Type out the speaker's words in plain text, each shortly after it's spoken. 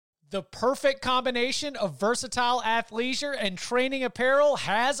The perfect combination of versatile athleisure and training apparel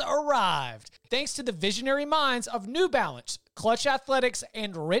has arrived. Thanks to the visionary minds of New Balance, Clutch Athletics,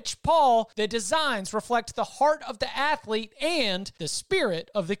 and Rich Paul, the designs reflect the heart of the athlete and the spirit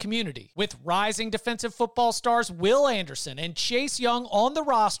of the community. With rising defensive football stars Will Anderson and Chase Young on the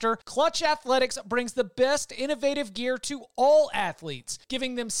roster, Clutch Athletics brings the best innovative gear to all athletes,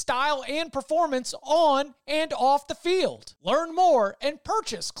 giving them style and performance on and off the field. Learn more and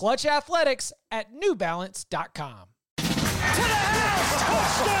purchase Clutch Athletics at newbalance.com. To the house!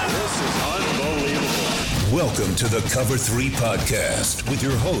 Touchdown! This is unbelievable. Welcome to the Cover 3 Podcast with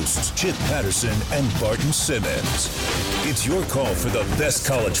your hosts, Chip Patterson and Barton Simmons. It's your call for the best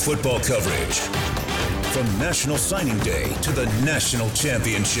college football coverage. From National Signing Day to the National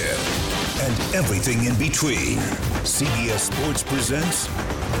Championship and everything in between, CBS Sports presents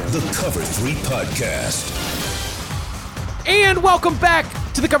the Cover 3 Podcast. And welcome back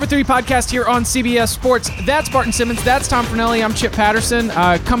to the Cover 3 Podcast here on CBS Sports. That's Barton Simmons. That's Tom Fornelli. I'm Chip Patterson,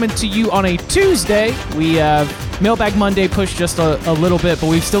 coming to you on a Tuesday. We Mailbag Monday pushed just a little bit, but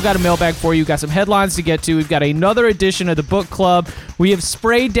we've still got a mailbag for you. Got some headlines to get to. We've got another edition of the book club. We have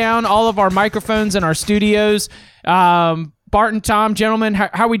sprayed down all of our microphones in our studios. Barton, Tom, gentlemen, how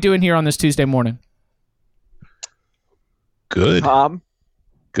are we doing here on this Tuesday morning? Good. Tom?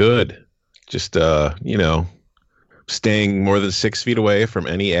 Good. Just, staying more than 6 feet away from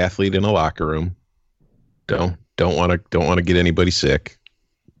any athlete in a locker room. Don't want to get anybody sick.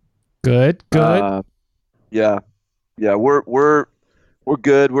 Good. Yeah, we're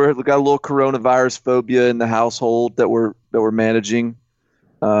good. We got a little coronavirus phobia in the household that we're managing.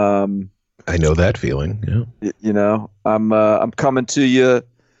 I know that feeling. Yeah. I'm coming to you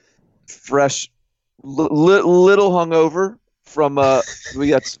fresh, little hungover from we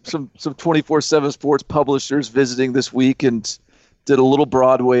got some 24/7 sports publishers visiting this week and did a little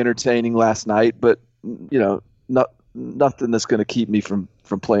Broadway entertaining last night, but nothing that's going to keep me from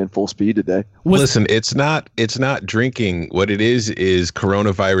playing full speed today. Listen, it's not drinking. What it is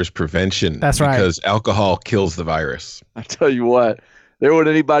coronavirus prevention. That's right. Because alcohol kills the virus. I tell you what, there wasn't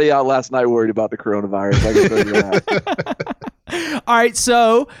anybody out last night worried about the coronavirus. I can tell you that. All right,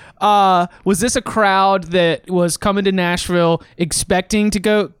 so was this a crowd that was coming to Nashville expecting to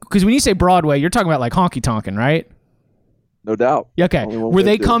go? Because when you say Broadway, you're talking about like honky tonkin', right? No doubt. Okay. Were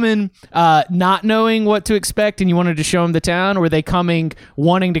they coming not knowing what to expect and you wanted to show them the town, or were they coming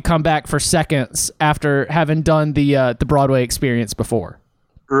wanting to come back for seconds after having done the Broadway experience before?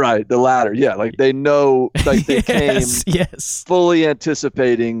 Right, the latter. Yeah, like they know, like they came fully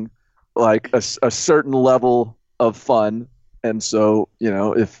anticipating like a certain level of fun. And so,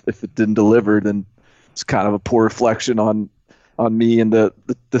 if it didn't deliver, then it's kind of a poor reflection on me and the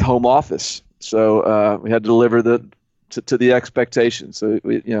home office. So we had to deliver to the expectation. So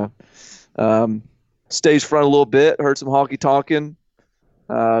we, stage front a little bit, heard some honky tonkin'.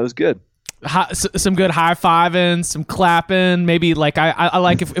 It was good. Some good high fiving, some clapping. Maybe like I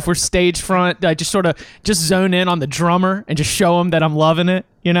like if we're stage front, I just sort of just zone in on the drummer and just show him that I'm loving it.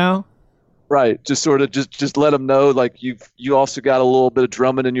 Right, just sort of just let them know like you also got a little bit of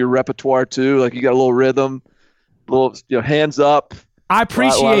drumming in your repertoire too. Like you got a little rhythm, little hands up. I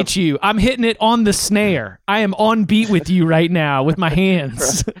appreciate you. I'm hitting it on the snare. I am on beat with you right now with my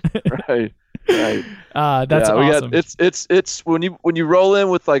hands. Right. That's awesome. It's when you roll in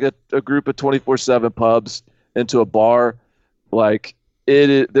with like a group of 24/7 pubs into a bar, like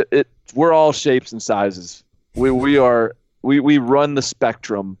we're all shapes and sizes. We run the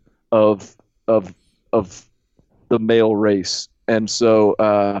spectrum of the male race, and so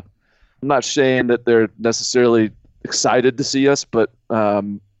I'm not saying that they're necessarily excited to see us, but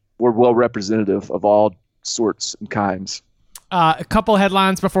we're well representative of all sorts and kinds. A couple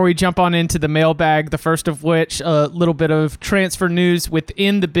headlines before we jump on into the mailbag, the first of which a little bit of transfer news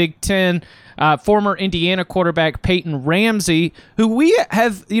within the Big Ten. Former Indiana quarterback Peyton Ramsey, who we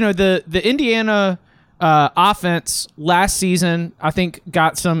have, the Indiana offense last season, I think,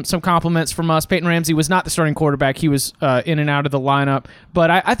 got some compliments from us. Peyton Ramsey was not the starting quarterback. He was in and out of the lineup. But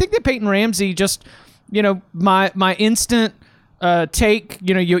I think that Peyton Ramsey just, my instant take,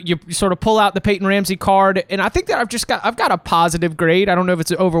 you sort of pull out the Peyton Ramsey card, and I think that I've got a positive grade. I don't know if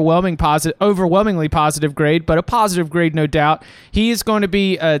it's an overwhelmingly positive grade, but a positive grade, no doubt. He is going to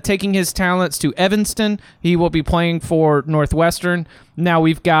be taking his talents to Evanston. He will be playing for Northwestern. Now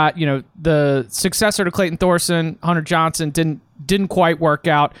we've got, the successor to Clayton Thorson, Hunter Johnson, didn't quite work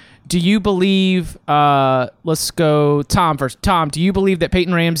out. Do you believe, let's go Tom first. Tom, do you believe that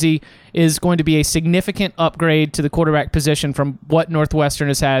Peyton Ramsey is going to be a significant upgrade to the quarterback position from what Northwestern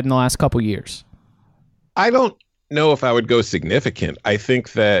has had in the last couple years? I don't know if I would go significant. I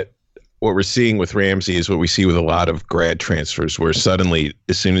think that what we're seeing with Ramsey is what we see with a lot of grad transfers, where suddenly,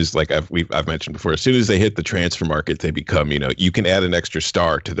 as soon as, like I've mentioned before, as soon as they hit the transfer market, they become, you can add an extra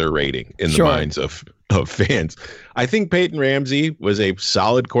star to their rating in the minds of fans. I think Peyton Ramsey was a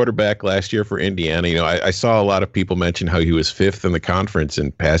solid quarterback last year for Indiana. I saw a lot of people mention how he was 5th in the conference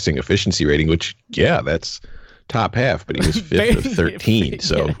in passing efficiency rating, which, yeah, that's top half, but he was 5th of 13.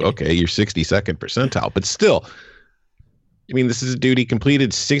 So, okay, you're 62nd percentile, but still. I mean, this is a dude, he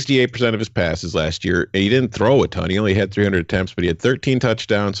completed 68% of his passes last year. And he didn't throw a ton. He only had 300 attempts, but he had 13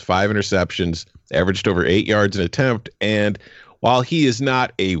 touchdowns, 5 interceptions, averaged over 8 yards an attempt. And while he is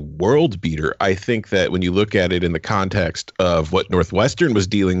not a world beater, I think that when you look at it in the context of what Northwestern was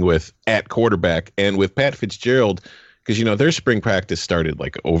dealing with at quarterback and with Pat Fitzgerald, because, their spring practice started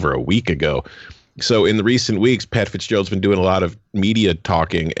like over a week ago. So in the recent weeks, Pat Fitzgerald's been doing a lot of media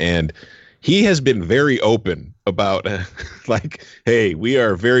talking, and he has been very open about hey, we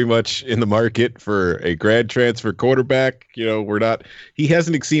are very much in the market for a grad transfer quarterback. He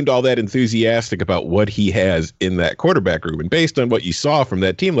hasn't seemed all that enthusiastic about what he has in that quarterback room. And based on what you saw from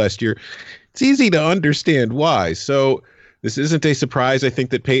that team last year, it's easy to understand why. So this isn't a surprise. I think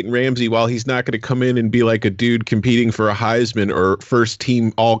that Peyton Ramsey, while he's not going to come in and be like a dude competing for a Heisman or first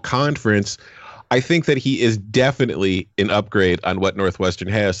team all conference, I think that he is definitely an upgrade on what Northwestern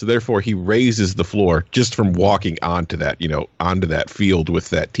has. So therefore, he raises the floor just from walking onto that field with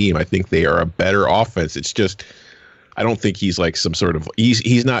that team. I think they are a better offense. It's just, I don't think he's like some sort of,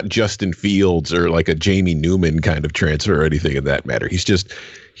 he's not Justin Fields or like a Jamie Newman kind of transfer or anything in that matter. He's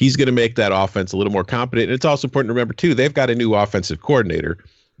going to make that offense a little more competent. And it's also important to remember too, they've got a new offensive coordinator.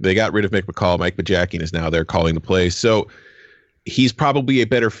 They got rid of Mick McCall. Mike Bajakian is now there calling the plays. So he's probably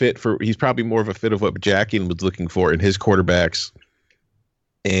he's probably more of a fit of what Bajakian was looking for in his quarterbacks.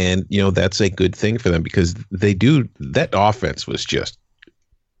 And, that's a good thing for them because that offense was just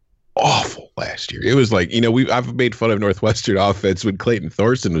awful last year. It was like, I've made fun of Northwestern offense when Clayton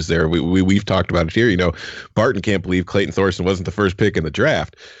Thorson was there. We've talked about it here. Barton can't believe Clayton Thorson wasn't the first pick in the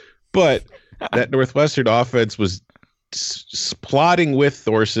draft, but that Northwestern offense was plotting with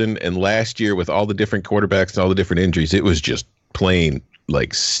Thorson, and last year with all the different quarterbacks and all the different injuries, it was just plain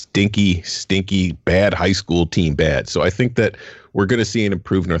like stinky bad high school team bad. So I think that we're going to see an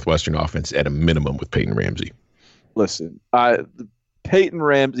improved Northwestern offense at a minimum with Peyton Ramsey. Listen, Peyton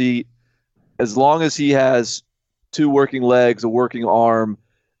Ramsey, as long as he has 2 working legs, a working arm,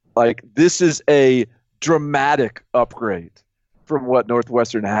 like this is a dramatic upgrade from what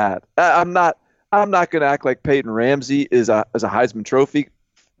Northwestern had. I'm not going to act like Peyton Ramsey is a Heisman Trophy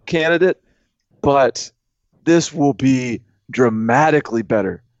candidate, but this will be dramatically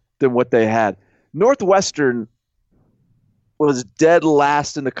better than what they had. Northwestern was dead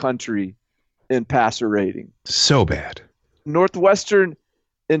last in the country in passer rating. So bad. Northwestern,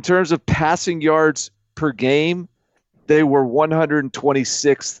 in terms of passing yards per game, they were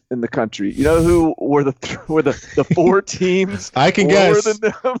 126th in the country. You know who were the 4 teams? I can guess.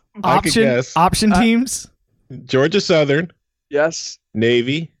 Than them? Option teams? Georgia Southern. Yes.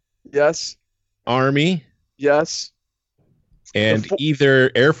 Navy. Yes. Army. Yes. And either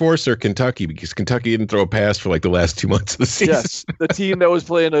Air Force or Kentucky, because Kentucky didn't throw a pass for like the last 2 months of the season. Yes, the team that was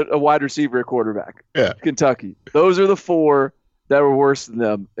playing a wide receiver at quarterback. Yeah. Kentucky. Those are the 4 that were worse than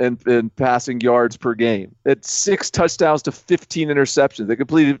them in passing yards per game. It's 6 touchdowns to 15 interceptions. They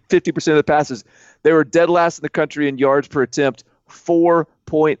completed 50% of the passes. They were dead last in the country in yards per attempt,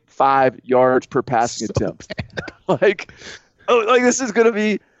 4.5 yards per passing attempt. like this is gonna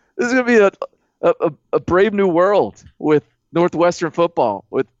be a brave new world with Northwestern football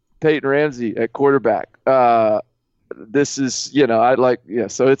with Peyton Ramsey at quarterback. This is,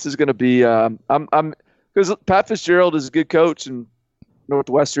 so this is going to be, because Pat Fitzgerald is a good coach and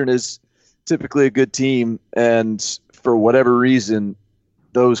Northwestern is typically a good team. And for whatever reason,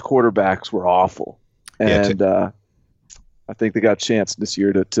 those quarterbacks were awful. And I think they got a chance this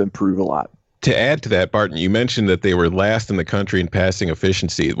year to improve a lot. To add to that, Barton, you mentioned that they were last in the country in passing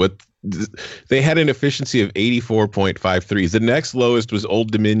efficiency. They had an efficiency of 84.53. The next lowest was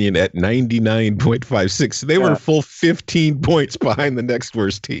Old Dominion at 99.56. So they were a full 15 points behind the next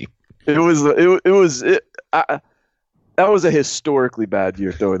worst team. That was a historically bad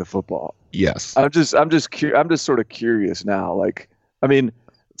year throwing the football. Yes. I'm just sort of curious now.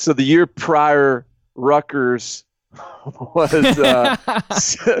 So the year prior, Rutgers was that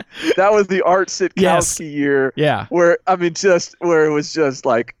was the Art Sitkowski year. Yeah. Where it was just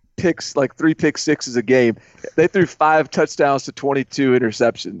like 3 pick sixes a game. They threw 5 touchdowns to 22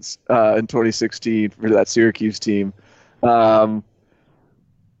 interceptions in 2016 for that Syracuse team.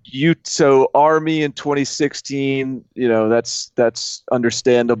 So Army in 2016, that's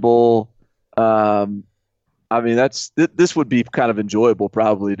understandable. I mean, this would be kind of enjoyable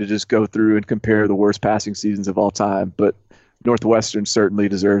probably to just go through and compare the worst passing seasons of all time. But Northwestern certainly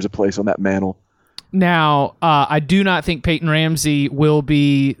deserves a place on that mantle. Now, I do not think Peyton Ramsey will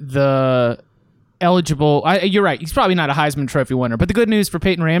be the eligible. You're right. He's probably not a Heisman Trophy winner. But the good news for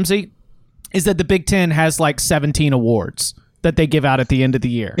Peyton Ramsey is that the Big Ten has like 17 awards that they give out at the end of the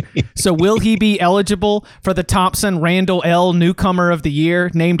year. So will he be eligible for the Thompson Randall L. Newcomer of the Year,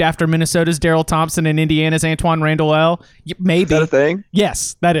 named after Minnesota's Darrell Thompson and Indiana's Antoine Randall L? Maybe. Is that a thing?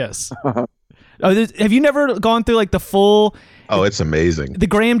 Yes, that is. Have you never gone through like the full... Oh, it's amazing. The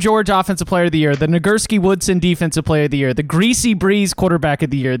Graham George Offensive Player of the Year, the Nagurski Woodson Defensive Player of the Year, the Greasy Breeze Quarterback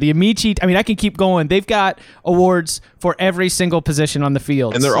of the Year, the Amici... I mean, I can keep going. They've got awards for every single position on the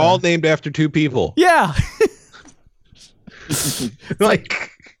field. And they're all named after two people. Yeah.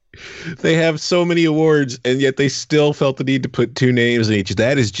 Like, they have so many awards, and yet they still felt the need to put two names in each.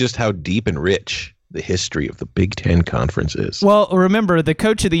 That is just how deep and rich the history of the Big Ten Conference is. Well, remember, the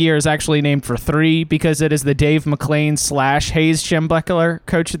Coach of the Year is actually named for three because it is the Dave McClain / Hayes Schembechler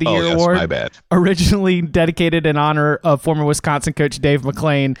Coach of the Year Award. My bad. Originally dedicated in honor of former Wisconsin coach Dave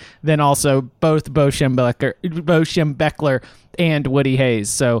McClain, then also both Bo Schembechler and Woody Hayes.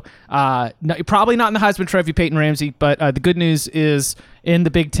 So probably not in the Heisman Trophy, Peyton Ramsey, but the good news is in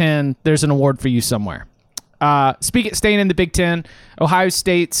the Big Ten, there's an award for you somewhere. Staying in the Big Ten, Ohio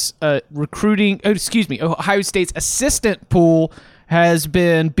State's Ohio State's assistant pool has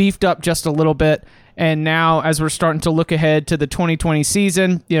been beefed up just a little bit. And now, as we're starting to look ahead to the 2020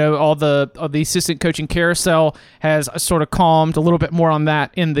 season, all the assistant coaching carousel has sort of calmed a little bit more on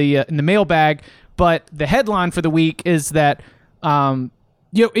that in the mailbag. But the headline for the week is that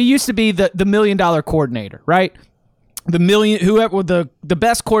it used to be the $1 million coordinator, right? The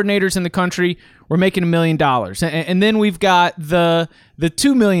best coordinators in the country were making $1 million, and then we've got the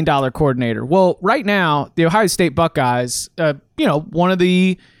 $2 million coordinator. Well, right now the Ohio State Buckeyes, one of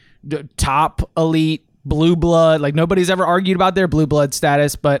the top elite blue blood, like nobody's ever argued about their blue blood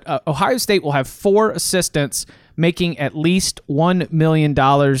status, but Ohio State will have 4 assistants making at least $1 million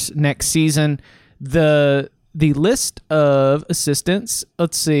next season. The list of assistants,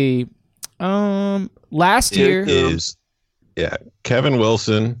 let's see. Last year is Kevin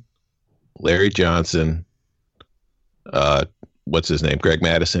Wilson, Larry Johnson, what's his name? Greg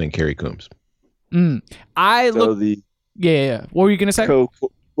Madison and Kerry Coombs. What were you gonna say?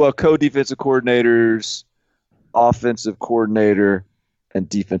 Co-defensive coordinators, offensive coordinator, and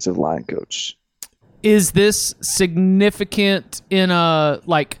defensive line coach. Is this significant in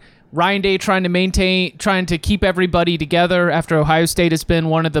Ryan Day trying to keep everybody together after Ohio State has been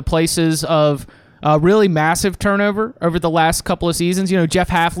one of the places of really massive turnover over the last couple of seasons? Jeff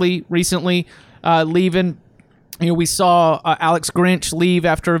Hafley recently leaving. We saw Alex Grinch leave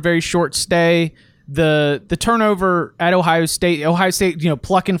after a very short stay. The turnover at Ohio State,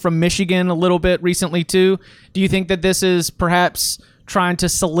 plucking from Michigan a little bit recently too. Do you think that this is perhaps trying to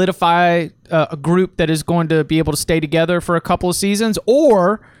solidify a group that is going to be able to stay together for a couple of seasons,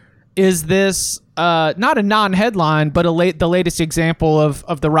 or is this not a non-headline, but the latest example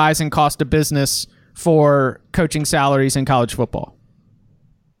of the rising cost of business for coaching salaries in college football?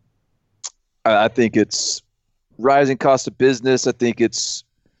 I think it's rising cost of business. I think it's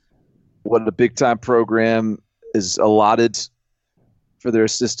what a big-time program is allotted for their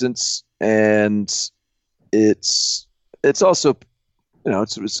assistants, and it's also,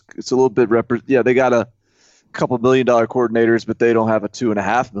 it's a little bit they got a couple $1 million coordinators, but they don't have a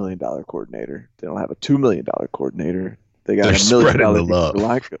 $2.5 million coordinator. They don't have a $2 million coordinator. They got $1 million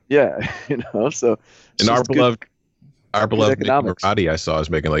love. Yeah, So and our beloved Nick Marati, I saw, is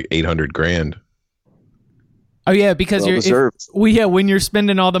making like $800,000. Oh yeah, because when you're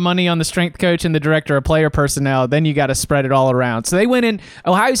spending all the money on the strength coach and the director of player personnel, then you got to spread it all around. So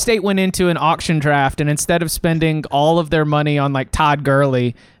Ohio State went into an auction draft, and instead of spending all of their money on like Todd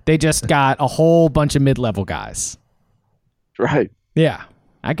Gurley, they just got a whole bunch of mid-level guys. Right. Yeah,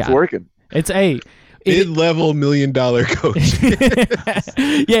 it's working. It's mid-level $1 million coach.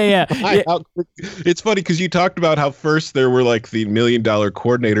 Yeah. It's funny because you talked about how first there were like the $1 million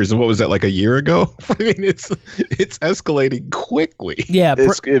coordinators, and what was that, like a year ago? I mean, it's escalating quickly. Yeah,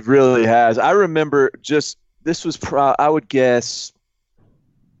 it really has. I remember I would guess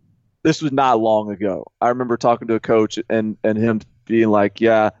this was not long ago. I remember talking to a coach and him being like,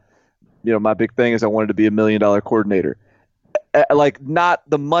 my big thing is I wanted to be $1 million coordinator. Like, not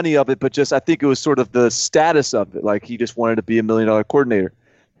the money of it, but just I think it was sort of the status of it. Like, he just wanted to be $1 million coordinator.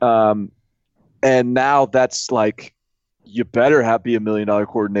 And now that's like you better be $1 million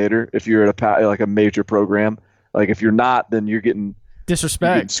coordinator if you're at like a major program. Like if you're not, then you're getting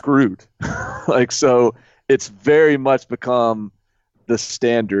Disrespect. screwed. Like, so it's very much become the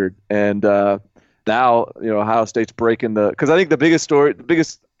standard. And now, Ohio State's breaking because I think the biggest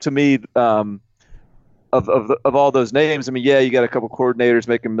to me, of all those names, I mean, yeah, you got a couple coordinators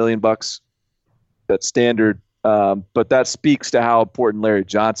making $1 million. That's standard. But that speaks to how important Larry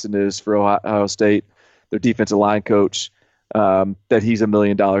Johnson is for Ohio State, their defensive line coach, that he's $1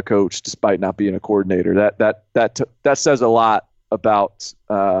 million coach despite not being a coordinator. That says a lot about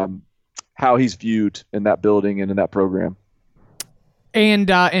how he's viewed in that building and in that program.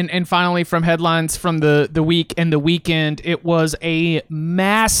 And finally, from headlines from the week and the weekend, it was a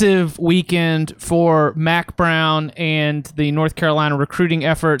massive weekend for Mac Brown and the North Carolina recruiting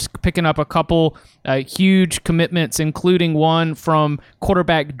efforts, picking up a couple huge commitments, including one from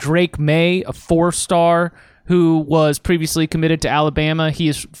quarterback Drake May, a 4-star who was previously committed to Alabama. He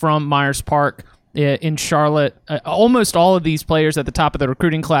is from Myers Park in Charlotte. Almost all of these players at the top of the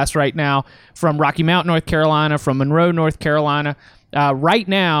recruiting class right now from Rocky Mount, North Carolina, from Monroe, North Carolina. Right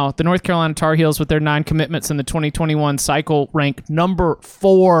now, the North Carolina Tar Heels, with their 9 commitments in the 2021 cycle, rank number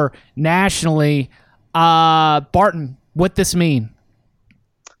 4 nationally. Barton, what this mean?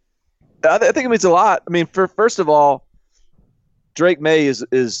 I think it means a lot. I mean, first of all, Drake May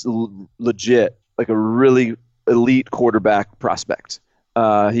is legit, like a really elite quarterback prospect.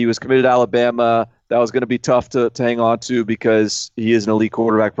 He was committed to Alabama. That was going to be tough to hang on to because he is an elite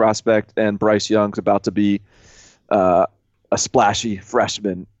quarterback prospect, and Bryce Young's about to be a splashy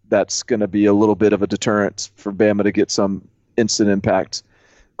freshman that's going to be a little bit of a deterrent for Bama to get some instant impact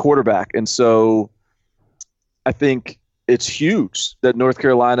quarterback. And so I think it's huge that North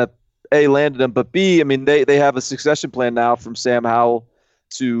Carolina, A, landed him, but B, I mean, they have a succession plan now from Sam Howell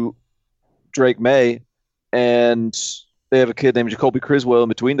to Drake May, and they have a kid named Jacoby Criswell in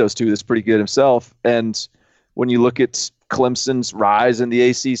between those two that's pretty good himself. And when you look at Clemson's rise in the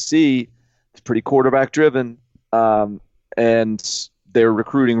ACC, it's pretty quarterback driven. And they're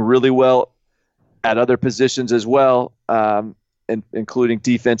recruiting really well at other positions as well, including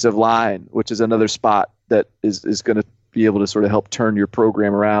defensive line, which is another spot that is going to be able to sort of help turn your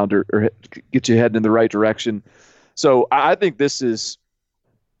program around or get you heading in the right direction. So I think this is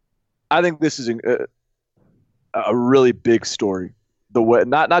a really big story. The way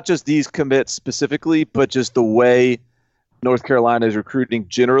not just these commits specifically, but just the way North Carolina is recruiting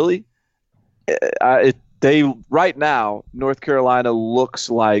generally. Right now, North Carolina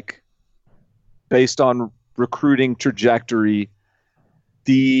looks like, based on recruiting trajectory,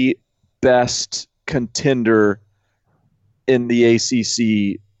 the best contender in the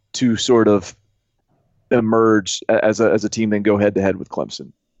ACC to sort of emerge as a team, then go head to head with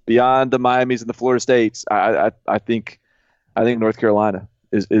Clemson. Beyond the Miamis and the Florida States, I think North Carolina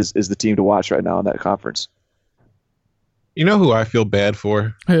is the team to watch right now in that conference. You know who I feel bad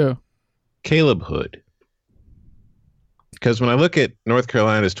for? Who? Caleb Hood. Because when I look at North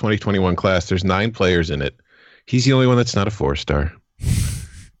Carolina's 2021 class, there's 9 players in it. He's the only one that's not a 4-star.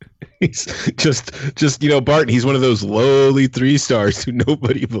 He's just Barton. He's one of those lowly 3-stars who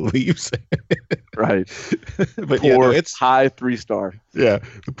nobody believes in. Right. But poor, it's high 3-star. Yeah,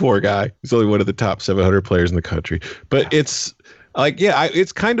 the poor guy. He's only one of the top 700 players in the country. But it's like,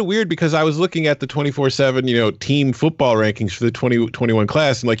 it's kind of weird because I was looking at the 24/7, team football rankings for the 2021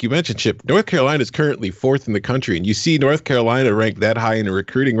 class. And like you mentioned, Chip, North Carolina is currently 4th in the country. And you see North Carolina ranked that high in the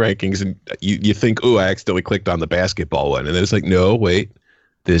recruiting rankings. And you think, oh, I accidentally clicked on the basketball one. And then it's like, no, wait,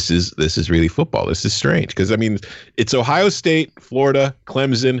 this is really football. This is strange. Because, I mean, it's Ohio State, Florida,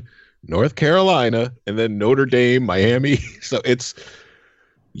 Clemson, North Carolina, and then Notre Dame, Miami. So it's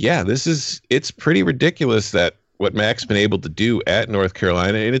pretty ridiculous that what Mac's been able to do at North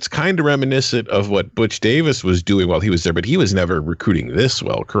Carolina, and it's kind of reminiscent of what Butch Davis was doing while he was there, but he was never recruiting this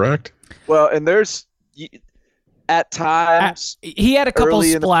well, correct? Well, and there's at times he had a couple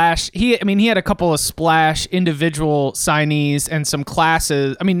splash. He had a couple of splash individual signees and some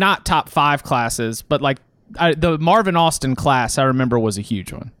classes. I mean, not top 5 classes, but like the Marvin Austin class, I remember was a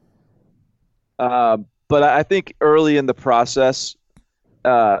huge one. But I think early in the process,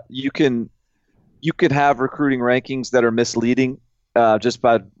 you can have recruiting rankings that are misleading just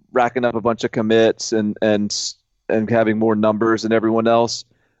by racking up a bunch of commits and having more numbers than everyone else.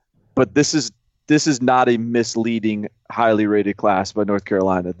 But this is not a misleading, highly rated class by North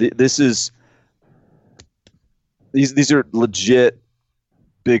Carolina. These are legit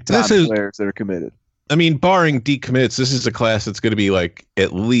big time players that are committed. I mean, barring decommits, this is a class that's going to be like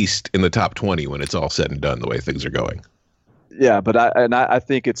at least in the top 20 when it's all said and done, the way things are going. Yeah, but I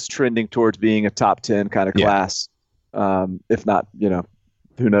think it's trending towards being a top 10 kind of class. If not,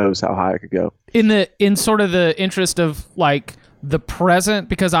 who knows how high it could go. In sort of the interest of like the present,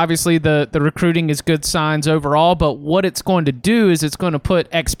 because obviously the recruiting is good signs overall, but what it's going to do is it's going to put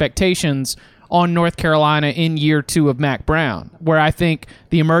expectations on North Carolina in year 2 of Mac Brown, where I think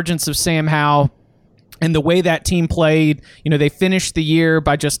the emergence of Sam Howell and the way that team played, they finished the year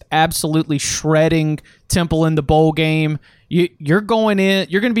by just absolutely shredding Temple in the bowl game. You're going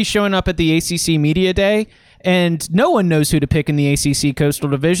to be showing up at the ACC Media Day, and no one knows who to pick in the ACC Coastal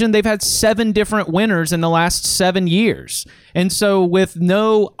Division. They've had 7 different winners in the last 7 years. And so with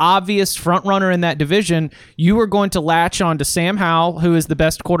no obvious frontrunner in that division, you are going to latch on to Sam Howell, who is the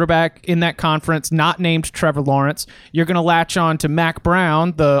best quarterback in that conference, not named Trevor Lawrence. You're going to latch on to Mac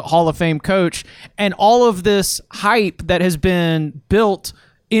Brown, the Hall of Fame coach, and all of this hype that has been built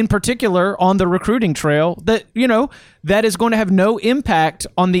in particular on the recruiting trail that, that is going to have no impact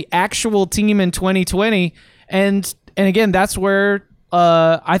on the actual team in 2020. And again, that's where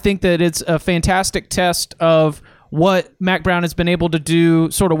I think that it's a fantastic test of what Mac Brown has been able to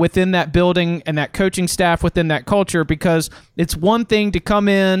do sort of within that building and that coaching staff within that culture, because it's one thing to come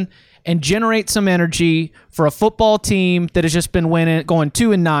in and generate some energy for a football team that has just been winning, going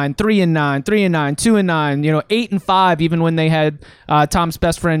 2-9, 3-9, 3-9, 2-9, 8-5, even when they had Tom's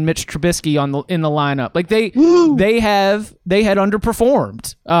best friend Mitch Trubisky in the lineup. Like they had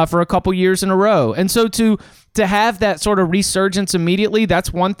underperformed for a couple years in a row, and so to have that sort of resurgence immediately,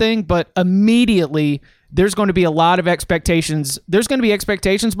 that's one thing, but immediately there's going to be a lot of expectations. There's going to be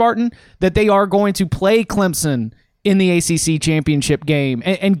expectations, Barton, that they are going to play Clemson in the ACC championship game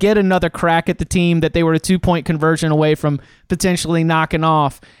and get another crack at the team that they were a 2-point conversion away from potentially knocking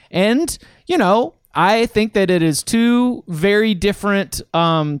off. And, I think that it is two very different,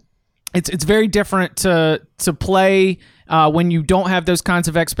 it's very different to play when you don't have those kinds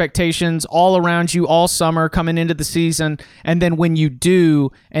of expectations all around you all summer coming into the season, and then when you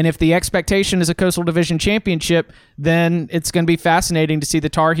do, and if the expectation is a Coastal Division championship, then it's going to be fascinating to see the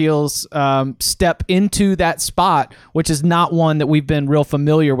Tar Heels step into that spot, which is not one that we've been real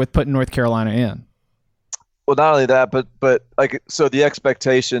familiar with putting North Carolina in. Well, not only that, but like, so the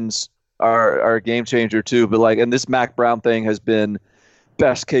expectations are a game changer too. But like, and this Mac Brown thing has been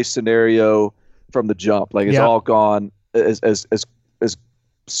best case scenario from the jump. Like, it's all gone as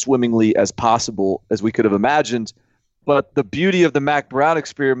swimmingly as possible as we could have imagined. But the beauty of the Mac Brown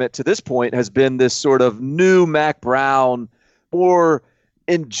experiment to this point has been this sort of new Mac Brown, more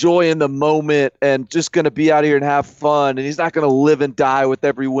enjoying the moment and just going to be out here and have fun. And he's not going to live and die with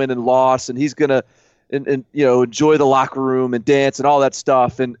every win and loss. And he's going to enjoy the locker room and dance and all that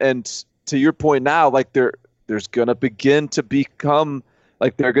stuff. And to your point now, like there's going to begin to become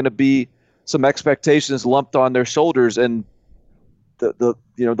like there are going to be some expectations lumped on their shoulders, and the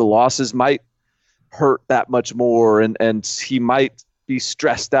losses might hurt that much more, and he might be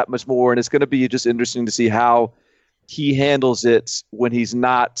stressed that much more, and it's going to be just interesting to see how he handles it when he's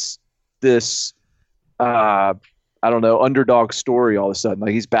not this underdog story all of a sudden.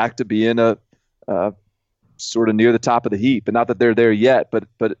 Like, he's back to being a sort of near the top of the heap, and not that they're there yet, but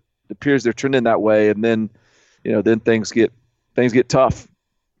it appears they're trending that way, and then things get tough.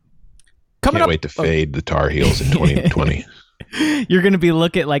 Can't wait to fade the Tar Heels in 2020. You're going to be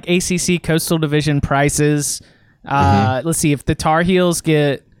looking at like ACC Coastal Division prices. Let's see, if the Tar Heels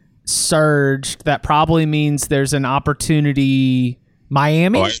get surged, that probably means there's an opportunity.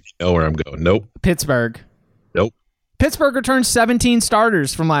 Miami? Oh, I know where I'm going. Nope. Pittsburgh? Nope. Pittsburgh returned 17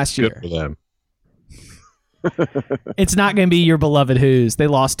 starters from last year. Good for them. It's not going to be your beloved Hoos. They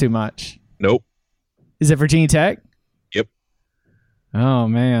lost too much. Nope. Is it Virginia Tech? Yep. Oh,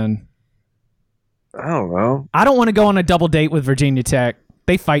 man. I don't know. I don't want to go on a double date with Virginia Tech.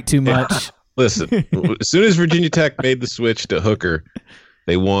 They fight too much. Listen, as soon as Virginia Tech made the switch to Hooker,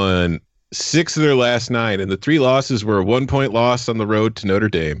 they won 6 of their last 9, and the 3 losses were a 1-point loss on the road to Notre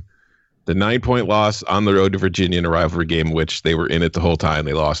Dame, the 9-point loss on the road to Virginia in a rivalry game, which they were in it the whole time.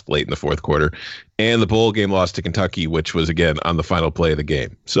 They lost late in the fourth quarter, and the bowl game loss to Kentucky, which was, again, on the final play of the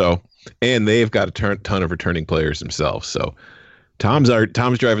game. So, and they've got a ton of returning players themselves. So Tom's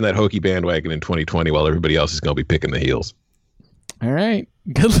driving that Hokie bandwagon in 2020 while everybody else is going to be picking the heels. All right.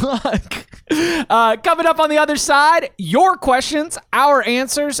 Good luck. Coming up on the other side, your questions, our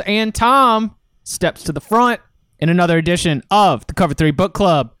answers, and Tom steps to the front in another edition of the Cover 3 Book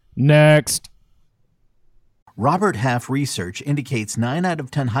Club. Next. Robert Half research indicates 9 out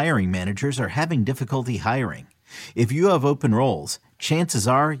of 10 hiring managers are having difficulty hiring. If you have open roles, chances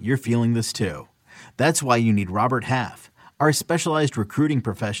are you're feeling this too. That's why you need Robert Half. Our specialized recruiting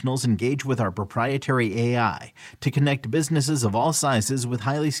professionals engage with our proprietary AI to connect businesses of all sizes with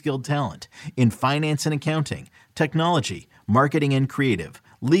highly skilled talent in finance and accounting, technology, marketing and creative,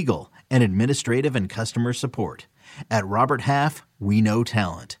 legal, and administrative and customer support. At Robert Half, we know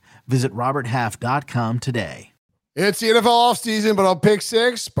talent. Visit roberthalf.com today. It's the NFL offseason, but on Pick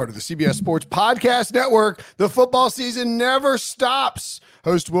Six, part of the CBS Sports Podcast Network, the football season never stops.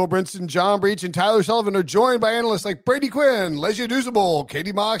 Host Will Brinson, John Breach, and Tyler Sullivan are joined by analysts like Brady Quinn, Lesia Duzable,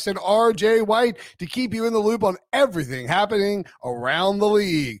 Katie Mox, and R.J. White to keep you in the loop on everything happening around the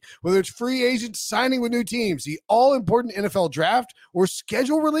league. Whether it's free agents signing with new teams, the all-important NFL draft, or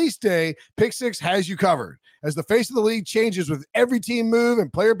schedule release day, Pick Six has you covered. As the face of the league changes with every team move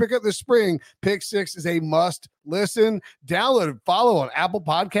and player pickup this spring, Pick Six is a must listen. Download and follow on Apple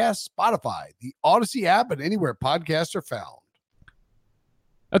Podcasts, Spotify, the Odyssey app, and anywhere podcasts are found.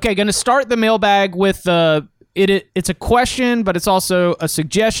 Okay, going to start the mailbag with it's a question, but it's also a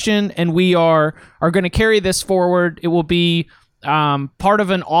suggestion, and we are going to carry this forward. It will be part of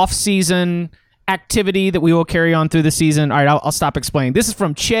an off-season activity that we will carry on through the season. All right, I'll stop explaining. This is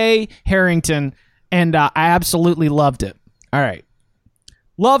from Che Harrington, and I absolutely loved it. All right.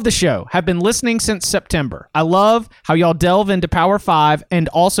 Love the show. Have been listening since September. I love how y'all delve into Power 5 and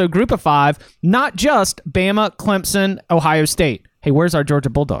also Group of 5, not just Bama, Clemson, Ohio State. Hey, where's our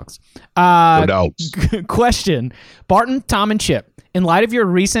Georgia Bulldogs? Question. Barton, Tom, and Chip, in light of your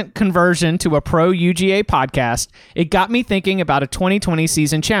recent conversion to a pro UGA podcast, it got me thinking about a 2020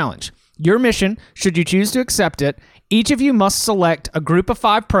 season challenge. Your mission, should you choose to accept it, each of you must select a Group of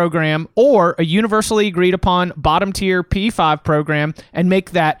 5 program or a universally agreed upon bottom tier P5 program and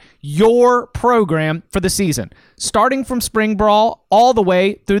make that your program for the season, starting from spring brawl all the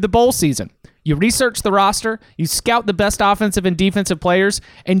way through the bowl season. You research the roster, you scout the best offensive and defensive players,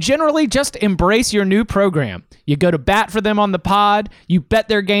 and generally just embrace your new program. You go to bat for them on the pod, you bet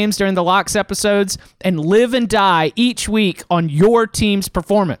their games during the Locks episodes, and live and die each week on your team's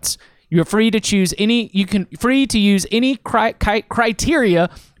performance. You're free to choose any. Free to use any criteria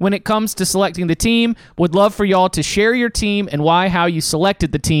when it comes to selecting the team. Would love for y'all to share your team and how you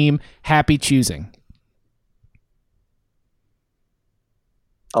selected the team. Happy choosing.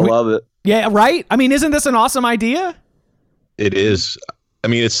 I love it. Yeah, right? I mean, isn't this an awesome idea? It is. I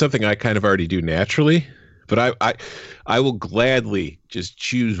mean, it's something I kind of already do naturally, but I will gladly just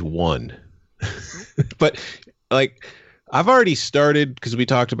choose one. But like, I've already started, because we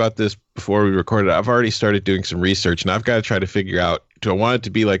talked about this before we recorded. I've already started doing some research, and I've got to try to figure out, do I want it to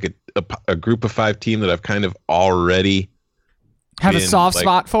be like a Group of 5 team that I've kind of already have a soft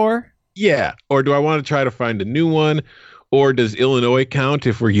spot for? Yeah. Or do I want to try to find a new one? Or does Illinois count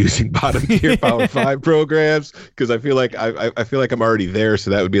if we're using bottom tier Power 5 programs? Because I feel like I feel like I'm already there,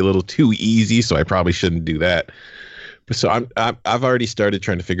 so that would be a little too easy. So I probably shouldn't do that. But so I've already started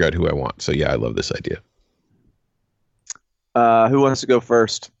trying to figure out who I want. So yeah, I love this idea. Who wants to go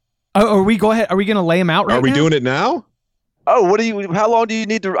first? Oh, are we go ahead? Are we going to lay them out right now? Are we doing it now? Oh, how long do you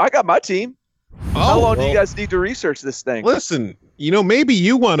need to? I got my team. How long do you guys need to research this thing? Listen, maybe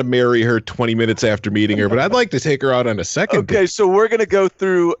you want to marry her 20 minutes after meeting her, but I'd like to take her out on a second date. Okay, so we're going to go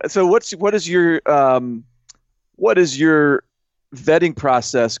through. So what is your vetting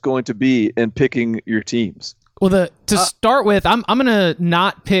process going to be in picking your teams? Well, to start with, I'm going to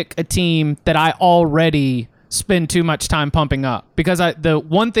not pick a team that I already spend too much time pumping up, because the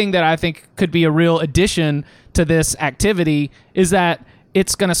one thing that I think could be a real addition to this activity is that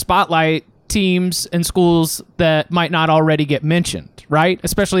it's going to spotlight teams and schools that might not already get mentioned, right?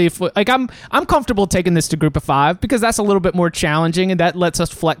 Especially if I'm comfortable taking this to Group of 5 because that's a little bit more challenging and that lets us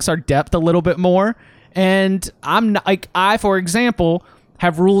flex our depth a little bit more. And I'm not, I, for example,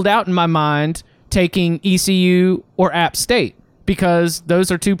 have ruled out in my mind taking ECU or App State, because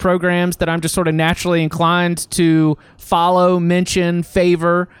those are two programs that I'm just sort of naturally inclined to follow, mention,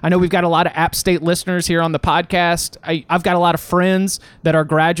 favor. I know we've got a lot of App State listeners here on the podcast. I've got a lot of friends that are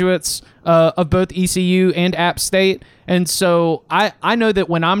graduates of both ECU and App State. And so I know that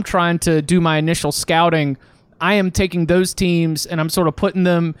when I'm trying to do my initial scouting, I am taking those teams and I'm sort of putting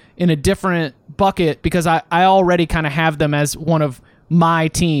them in a different bucket because I already kind of have them as one of my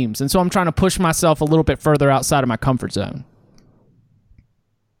teams. And so I'm trying to push myself a little bit further outside of my comfort zone.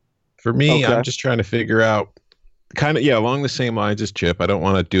 For me, okay. I'm just trying to figure out along the same lines as Chip. I don't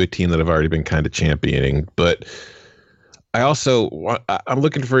want to do a team that I've already been kind of championing, but I also I'm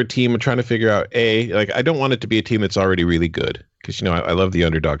looking for a team. I'm trying to figure out I don't want it to be a team that's already really good, because I love the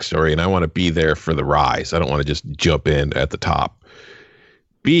underdog story and I want to be there for the rise. I don't want to just jump in at the top.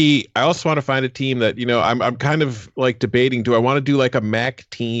 B, I also want to find a team that, I'm kind of like debating, do I want to do like a MAC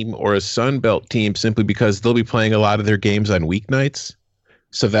team or a Sun Belt team, simply because they'll be playing a lot of their games on weeknights.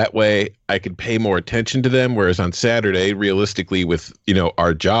 So that way I could pay more attention to them. Whereas on Saturday, realistically with,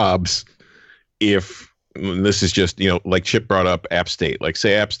 our jobs, if and this is just, like Chip brought up App State. Like,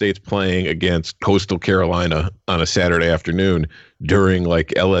 say App State's playing against Coastal Carolina on a Saturday afternoon during like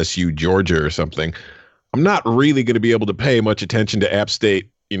LSU Georgia or something. I'm not really going to be able to pay much attention to App State,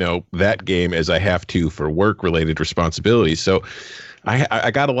 that game as I have to for work-related responsibilities. So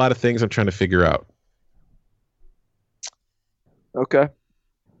I got a lot of things I'm trying to figure out. Okay.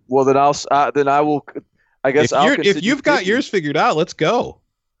 Well, then I will. I guess if you've got yours figured out, let's go.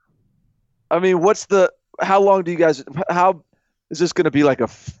 I mean, how long do you guys? How is this going to be like a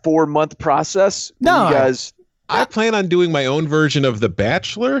 4-month process? No, you guys. I plan on doing my own version of The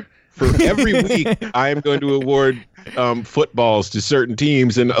Bachelor. For every week, I am going to award footballs to certain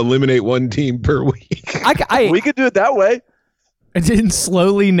teams and eliminate one team per week. We could do it that way. And then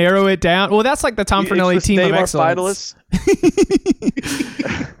slowly narrow it down. Well, that's like the Tom Fernelli team of excellence.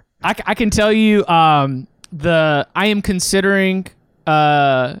 I can tell you, I am considering.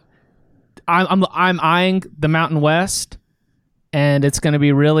 I'm eyeing the Mountain West, and it's going to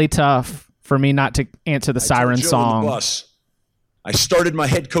be really tough for me not to answer the siren song. I started my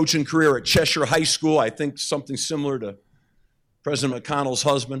head coaching career at Cheshire High School. I think something similar to President McConnell's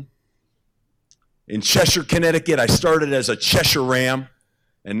husband. In Cheshire, Connecticut, I started as a Cheshire Ram,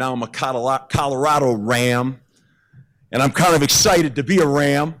 and now I'm a Colorado Ram. And I'm kind of excited to be a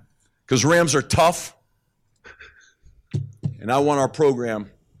Ram because Rams are tough. And I want our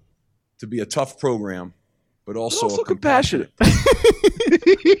program to be a tough program, but also compassionate.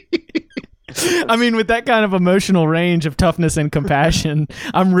 I mean, with that kind of emotional range of toughness and compassion,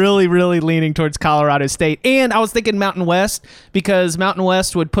 I'm really, really leaning towards Colorado State. And I was thinking Mountain West because Mountain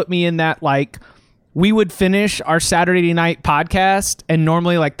West would put me in that, like, we would finish our Saturday night podcast and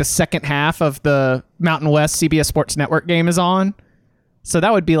normally like the second half of the Mountain West CBS Sports Network game is on. So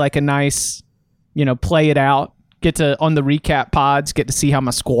that would be like a nice, play it out, get to, on the recap pods, get to see how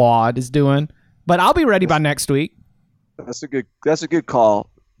my squad is doing. But I'll be ready by next week. That's a good call.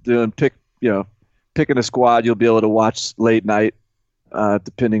 Picking a squad you'll be able to watch late night,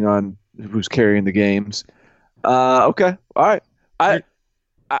 depending on who's carrying the games. Okay, all right. I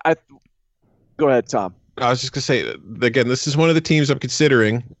go ahead, Tom. I was just gonna say again, this is one of the teams I'm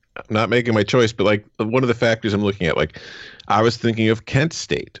considering. I'm not making my choice, but like one of the factors I'm looking at, like I was thinking of Kent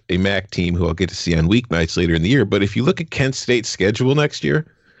State, a MAC team who I'll get to see on weeknights later in the year. But if you look at Kent State's schedule next year,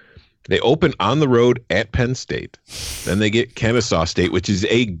 they open on the road at Penn State. Then they get Kennesaw State, which is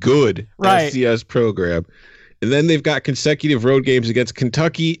a good FCS program. And then they've got consecutive road games against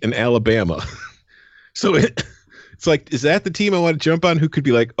Kentucky and Alabama. So it's like, is that the team I want to jump on who could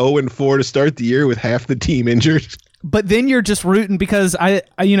be like 0-4 to start the year with half the team injured? But then you're just rooting because I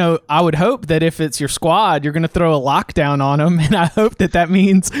would hope that if it's your squad, you're going to throw a lockdown on them. And I hope that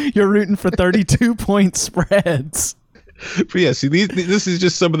means you're rooting for 32-point spreads. But yeah, see, this is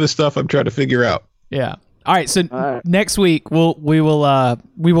just some of the stuff I'm trying to figure out. Yeah. All right. So next week we will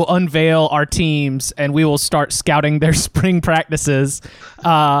unveil our teams and we will start scouting their spring practices.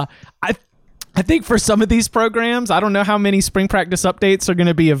 I think for some of these programs, I don't know how many spring practice updates are going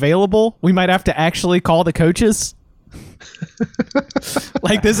to be available. We might have to actually call the coaches.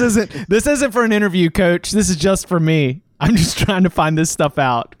 Like this isn't for an interview, coach. This is just for me. I'm just trying to find this stuff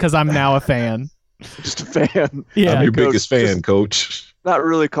out because I'm now a fan. Just a fan. Yeah, I'm your biggest fan, coach. Not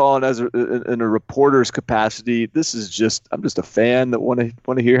really calling in a reporter's capacity. This is I'm just a fan that want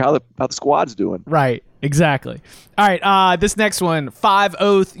to hear how the squad's doing. Right. Exactly. All right. This next one,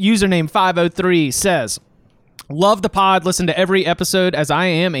 username 503 says, "Love the pod. Listen to every episode as I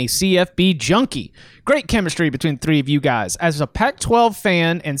am a CFB junkie. Great chemistry between three of you guys. As a Pac-12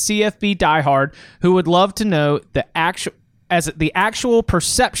 fan and CFB diehard, who would love to know the actual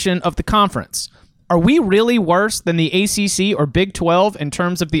perception of the conference. Are we really worse than the ACC or Big 12 in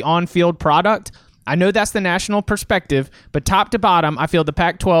terms of the on-field product? I know that's the national perspective, but top to bottom, I feel the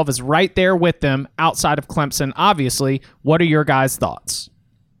Pac-12 is right there with them outside of Clemson, obviously. What are your guys' thoughts?"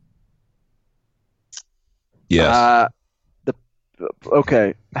 Yes.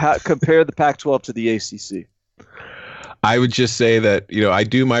 Compare the Pac-12 to the ACC. I would just say that, I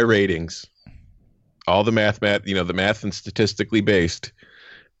do my ratings, all the math, the math and statistically based,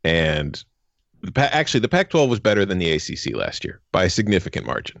 and the Pac-12 was better than the ACC last year by a significant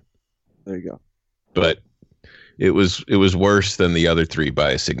margin. There you go. But it was worse than the other three by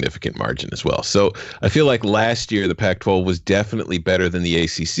a significant margin as well. So I feel like last year the Pac-12 was definitely better than the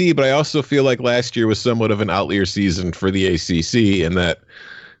ACC, but I also feel like last year was somewhat of an outlier season for the ACC in that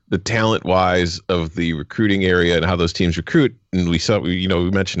the talent-wise of the recruiting area and how those teams recruit, and we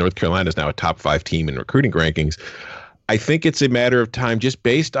mentioned North Carolina is now a top 5 team in recruiting rankings. I think it's a matter of time just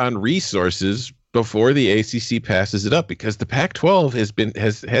based on resources before the ACC passes it up, because the Pac-12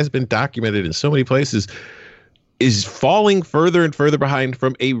 has been documented in so many places is falling further and further behind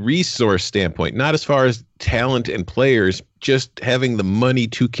from a resource standpoint, not as far as talent and players, just having the money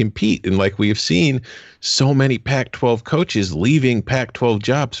to compete. And like we have seen, so many Pac-12 coaches leaving Pac-12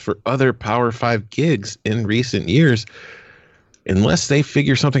 jobs for other Power 5 gigs in recent years. Unless they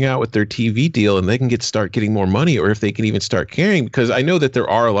figure something out with their TV deal and they can start getting more money, or if they can even start caring, because I know that there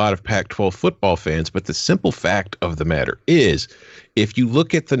are a lot of Pac-12 football fans, but the simple fact of the matter is, if you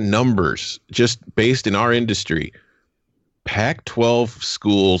look at the numbers just based in our industry, Pac-12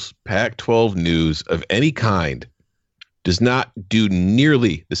 schools, Pac-12 news of any kind does not do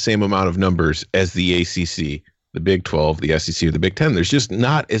nearly the same amount of numbers as the ACC, the Big 12, the SEC, or the Big 10. There's just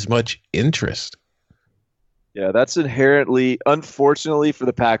not as much interest. Yeah, that's inherently, unfortunately for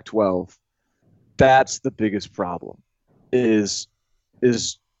the Pac-12, that's the biggest problem. Is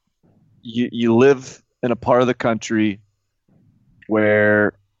you live in a part of the country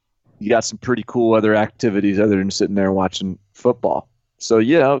where you got some pretty cool other activities other than sitting there and watching football.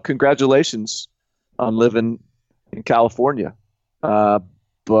 So, congratulations on living in California.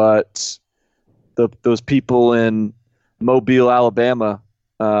 But those people in Mobile, Alabama,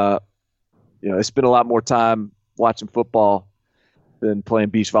 they spend a lot more time watching football than playing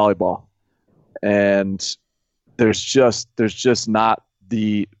beach volleyball. And there's just not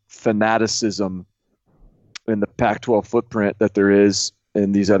the fanaticism in the Pac-12 footprint that there is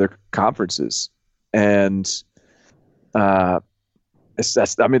in these other conferences. And I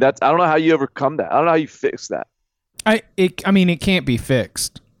don't know how you overcome that. I don't know how you fix that. It can't be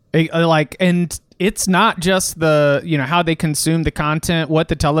fixed. And it's not just the, how they consume the content, what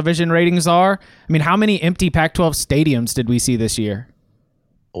the television ratings are. I mean, how many empty Pac-12 stadiums did we see this year?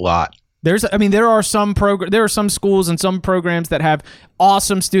 A lot. There are some schools and some programs that have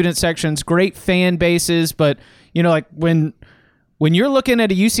awesome student sections, great fan bases, but like when you're looking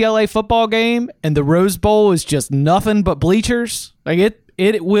at a UCLA football game and the Rose Bowl is just nothing but bleachers, like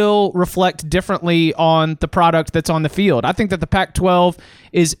it will reflect differently on the product that's on the field. I think that the Pac-12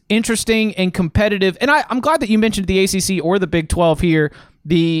 is interesting and competitive, and I'm glad that you mentioned the ACC or the Big 12 here.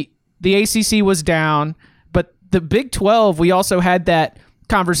 The ACC was down, but the Big 12, we also had that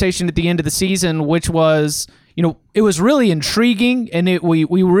conversation at the end of the season, which was, it was really intriguing, and we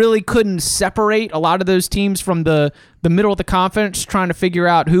really couldn't separate a lot of those teams from the middle of the conference, trying to figure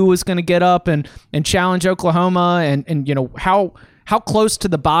out who was going to get up and challenge Oklahoma, and how close to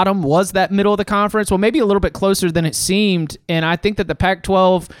the bottom was that middle of the conference? Well, maybe a little bit closer than it seemed, and I think that the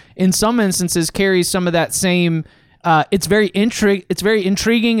Pac-12, in some instances, carries some of that same. It's very intriguing. It's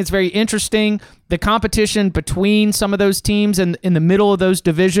very interesting. The competition between some of those teams in the middle of those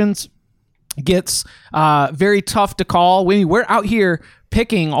divisions gets very tough to call. We're out here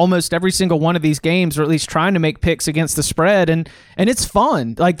picking almost every single one of these games, or at least trying to make picks against the spread, and it's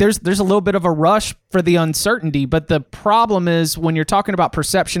fun. Like there's a little bit of a rush for the uncertainty, but the problem is when you're talking about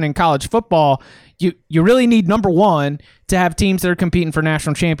perception in college football, you really need, number one, to have teams that are competing for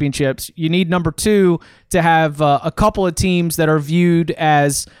national championships. You need, number two, to have a couple of teams that are viewed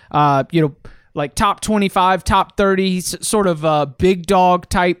as like top 25, top 30, sort of big dog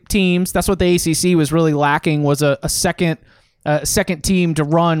type teams. That's what the ACC was really lacking, was a second team to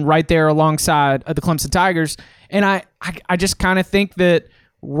run right there alongside the Clemson Tigers. And I just kind of think that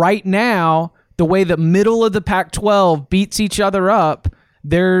right now, the way the middle of the Pac-12 beats each other up,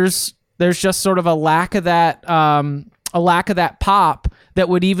 there's just sort of a lack of that pop that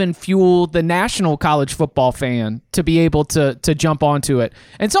would even fuel the national college football fan to be able to jump onto it.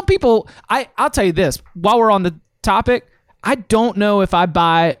 And some people, I'll tell you this, while we're on the topic, I don't know if I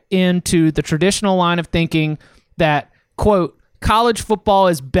buy into the traditional line of thinking that, quote, college football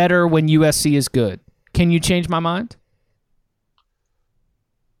is better when USC is good. Can you change my mind?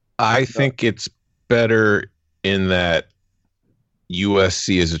 I think it's better in that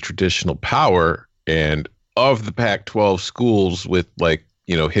USC is a traditional power, and of the Pac-12 schools with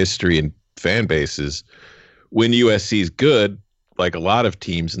history and fan bases, when USC is good, like a lot of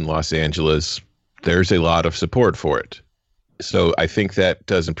teams in Los Angeles, there's a lot of support for it. So I think that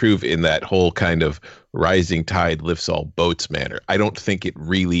does improve in that whole kind of rising tide lifts all boats manner. I don't think it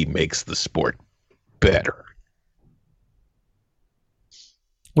really makes the sport better.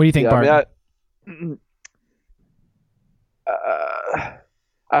 What do you think, Bart?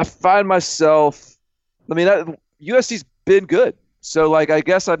 I find myself. USC's been good, so I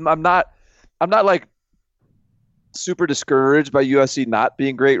guess I'm not super discouraged by USC not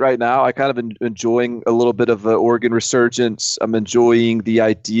being great right now. I kind of enjoying a little bit of an Oregon resurgence. I'm enjoying the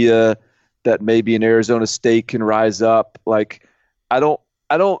idea that maybe an Arizona State can rise up. I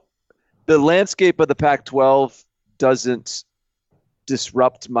don't the landscape of the Pac-12 doesn't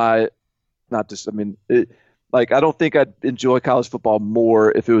disrupt I don't think I'd enjoy college football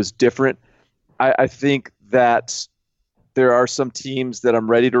more if it was different. I think that there are some teams that I'm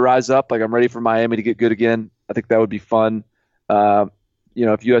ready to rise up. Like I'm ready for Miami to get good again. I think that would be fun. If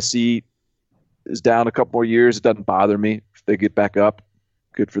USC is down a couple more years, it doesn't bother me. If they get back up,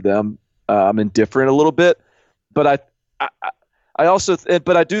 good for them. I'm indifferent a little bit, but I also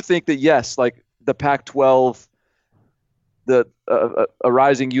but I do think that yes, like the Pac-12, a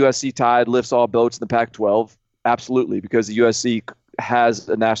rising USC tide lifts all boats in the Pac-12. Absolutely, because the USC has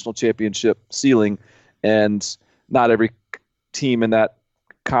a national championship ceiling, and not every team in that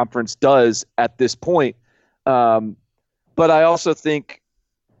conference does at this point. But I also think,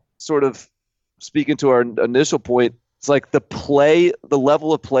 sort of speaking to our initial point, it's like the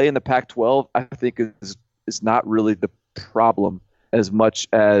level of play in the Pac-12, I think is not really the problem as much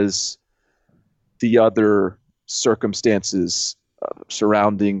as the other circumstances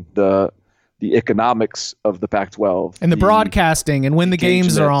surrounding the economics of the Pac-12 and the broadcasting and when the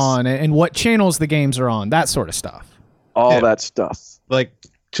games are on and what channels the games are on, that sort of stuff. All that stuff. Like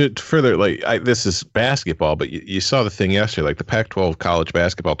to further, this is basketball, but you saw the thing yesterday. Like the Pac-12 college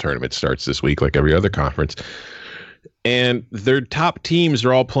basketball tournament starts this week, like every other conference, and their top teams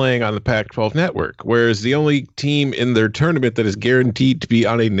are all playing on the Pac-12 network, whereas the only team in their tournament that is guaranteed to be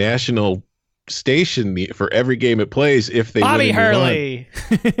on a national station for every game it plays, if they Bobby Hurley.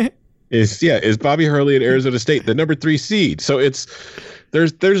 is Bobby Hurley at Arizona State, the number 3 seed. So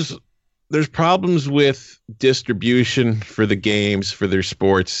there's problems with distribution for the games, for their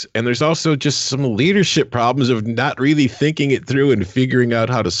sports, and there's also just some leadership problems of not really thinking it through and figuring out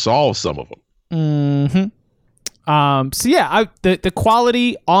how to solve some of them. The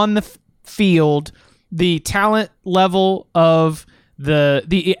quality on the field, the talent level of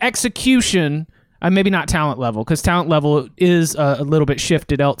the execution. Maybe not talent level, because talent level is a little bit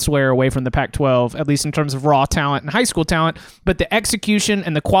shifted elsewhere away from the Pac-12, at least in terms of raw talent and high school talent. But the execution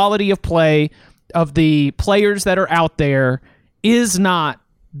and the quality of play of the players that are out there is not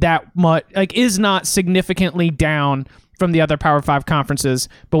that much, is not significantly down from the other Power 5 conferences.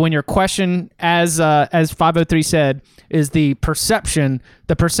 But when your question, as 503 said, is the perception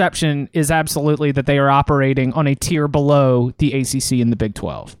is absolutely that they are operating on a tier below the ACC and the Big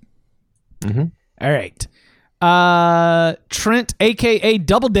 12. Mm-hmm. All right. Trent, a.k.a.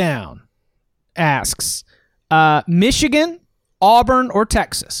 Double Down, asks, Michigan, Auburn, or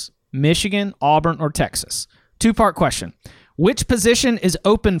Texas? Michigan, Auburn, or Texas? 2-part question. Which position is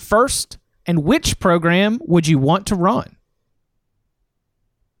open first, and which program would you want to run?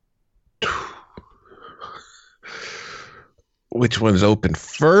 Which one's open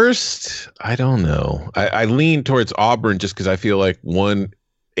first? I don't know. I lean towards Auburn just because I feel like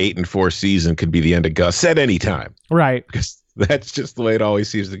 8-4 season could be the end of Gus at any time. Right. Because that's just the way it always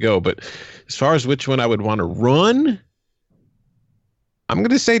seems to go. But as far as which one I would want to run, I'm going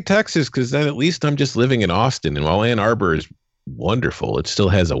to say Texas, because then at least I'm just living in Austin. And while Ann Arbor is wonderful, it still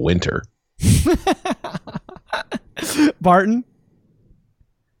has a winter. Barton?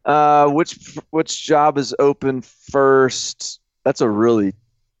 Which job is open first? That's a really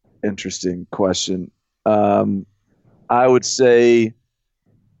interesting question. I would say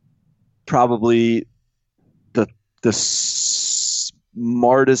probably the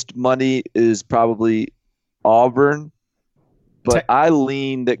smartest money is probably Auburn, but I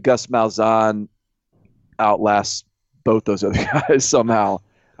lean that Gus Malzahn outlasts both those other guys somehow.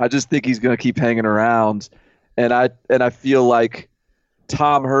 I just think he's going to keep hanging around, and I feel like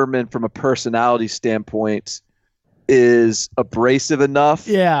Tom Herman, from a personality standpoint, is abrasive enough.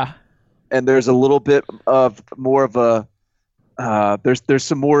 Yeah, and there's a little bit of more of a there's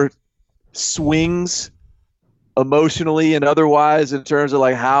some more swings emotionally and otherwise in terms of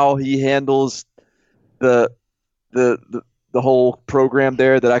like how he handles the whole program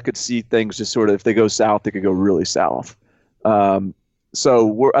there, that I could see things just sort of, if they go south, they could go really south.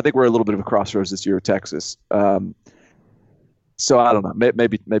 So I think we're a little bit of a crossroads this year with Texas. So I don't know,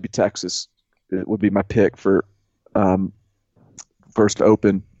 maybe Texas would be my pick for first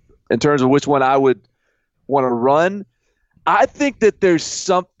open. In terms of which one I would want to run, I think that there's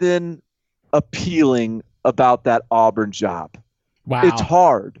something appealing about that Auburn job. Wow. It's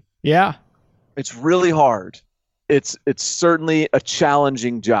hard. Yeah. It's really hard. It's certainly a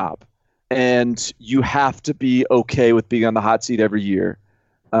challenging job, and you have to be okay with being on the hot seat every year,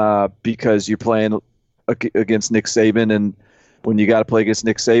 because you're playing against Nick Saban, and when you got to play against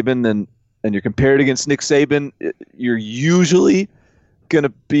Nick Saban and you're compared against Nick Saban, you're usually going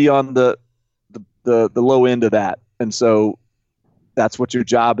to be on the low end of that. And so that's what your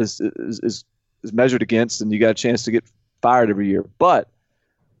job is measured against, and you got a chance to get fired every year. But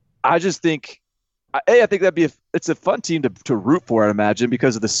I just think, I think it's a fun team to root for, I imagine,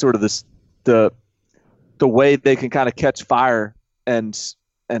 because of the way they can kind of catch fire and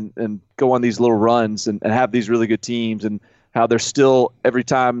go on these little runs and have these really good teams, and how they're still, every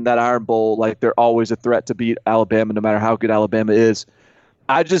time that Iron Bowl, like they're always a threat to beat Alabama, no matter how good Alabama is.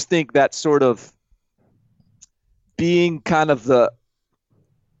 I just think that sort of being kind of the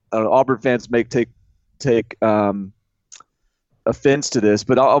Auburn fans may take offense to this,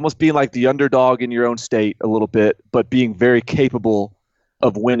 but almost being like the underdog in your own state a little bit, but being very capable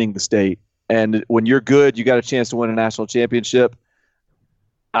of winning the state. And when you're good, you got a chance to win a national championship.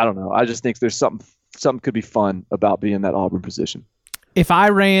 I don't know. I just think there's something could be fun about being in that Auburn position. If I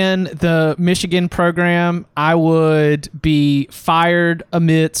ran the Michigan program, I would be fired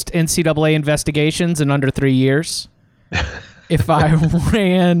amidst NCAA investigations in under 3 years. If I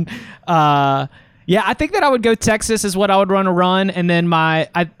ran, I think that I would go Texas is what I would run. And then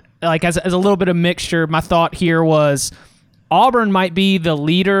as a little bit of mixture, my thought here was Auburn might be the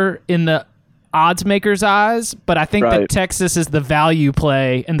leader in the odds makers' eyes, but I think that Texas is the value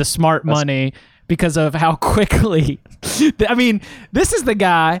play and the smart money because of how quickly. I mean, this is the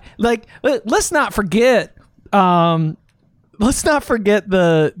guy. Like, let's not forget. Let's not forget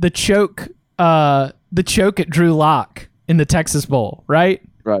the choke. The choke at Drew Lock in the Texas Bowl, right?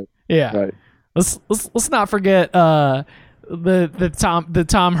 Right. Yeah. Right. Let's not forget the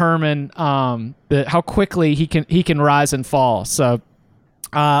Tom Herman. How quickly he can rise and fall. So.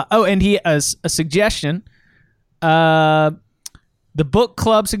 And he has a suggestion. The book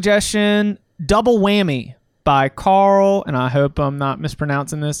club suggestion, Double Whammy by Carl, and I hope I'm not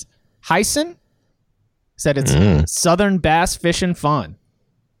mispronouncing this, Hyson, said it's Southern bass fishing fun.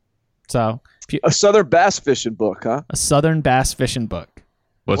 So a Southern bass fishing book, huh? A Southern bass fishing book.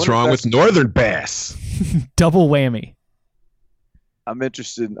 What's wrong with Northern bass? Double whammy. I'm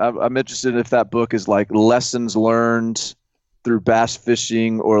interested if that book is like lessons learned through bass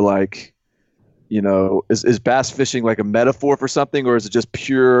fishing, or like, is bass fishing like a metaphor for something, or is it just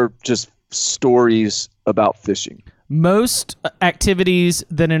pure stories about fishing? Most activities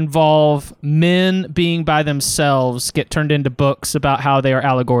that involve men being by themselves get turned into books about how they are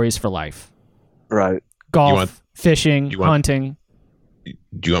allegories for life. Right. Golf, fishing, hunting.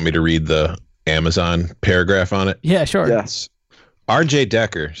 Do you want me to read the Amazon paragraph on it? Yeah, sure. Yes. R.J.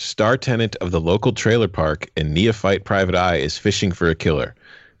 Decker, star tenant of the local trailer park and neophyte private eye, is fishing for a killer.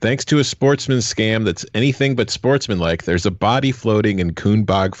 Thanks to a sportsman scam that's anything but sportsmanlike, there's a body floating in Coon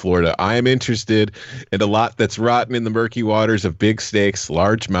Bog, Florida. I am interested in a lot that's rotten in the murky waters of big stakes,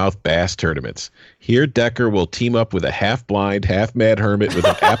 largemouth bass tournaments. Here, Decker will team up with a half-blind, half-mad hermit with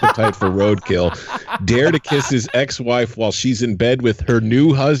an appetite for roadkill, dare to kiss his ex-wife while she's in bed with her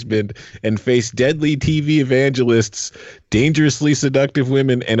new husband, and face deadly TV evangelists, dangerously seductive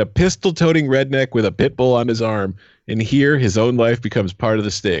women, and a pistol-toting redneck with a pit bull on his arm. And here, his own life becomes part of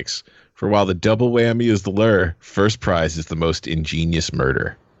the stakes. For while the double whammy is the lure, first prize is the most ingenious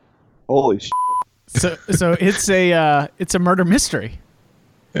murder. Holy shit. So it's a murder mystery.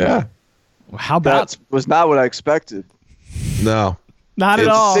 Yeah. How about that was not what I expected. No. Not at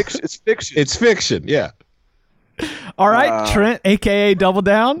all. It's fiction. It's fiction, yeah. All right, Trent, a.k.a. Double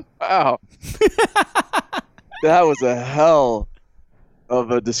Down. Wow. That was a hell of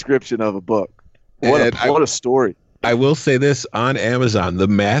a description of a book. What a story. I will say this, on Amazon, the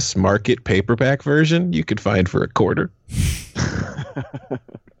mass market paperback version you could find for $0.25.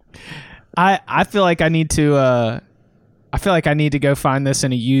 I feel like I need to go find this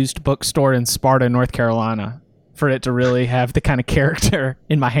in a used bookstore in Sparta, North Carolina, for it to really have the kind of character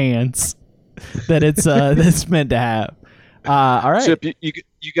in my hands that it's meant to have. All right, Chip, you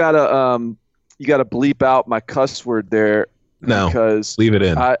gotta bleep out my cuss word there. No, because leave it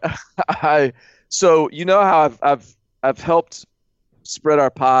in. So you know how I've helped spread our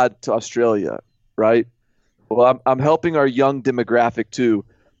pod to Australia, right? Well, I'm helping our young demographic too.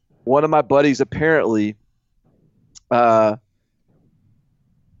 One of my buddies apparently during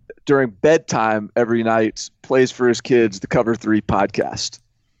bedtime every night plays for his kids the Cover 3 podcast.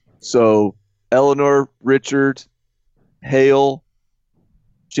 So Eleanor, Richard, Hale,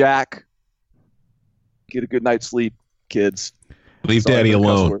 Jack, get a good night's sleep, kids. Leave Daddy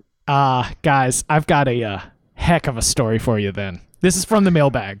alone. Guys, I've got a heck of a story for you then. This is from the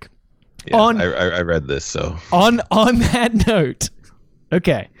mailbag. Yeah, I read this, so. On that note,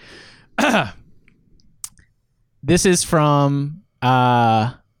 okay. This is from,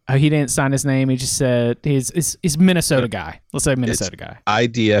 he didn't sign his name. He just said he's Minnesota guy. Let's say Minnesota guy.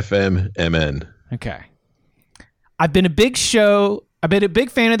 IDFMMN. Okay. I've been a big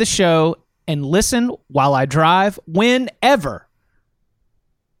fan of the show and listen while I drive whenever.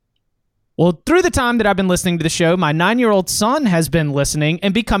 Well, through the time that I've been listening to the show, my 9-year-old son has been listening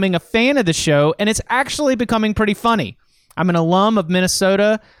and becoming a fan of the show, and it's actually becoming pretty funny. I'm an alum of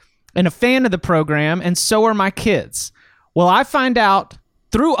Minnesota and a fan of the program, and so are my kids. Well, I find out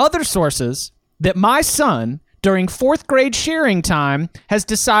through other sources that my son, during 4th grade sharing time, has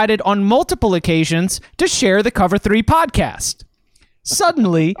decided on multiple occasions to share the Cover 3 podcast.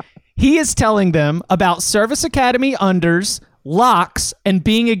 Suddenly, he is telling them about Service Academy unders, locks, and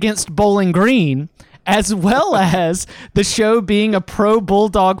being against Bowling Green, as well as the show being a pro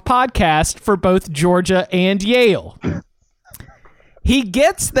Bulldog podcast for both Georgia and Yale. He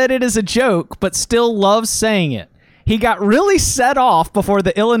gets that it is a joke, but still loves saying it. He got really set off before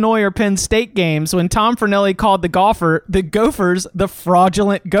the Illinois or Penn State games when Tom Fornelli called the Gophers the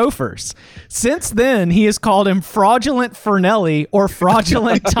fraudulent Gophers. Since then, he has called him fraudulent Fornelli or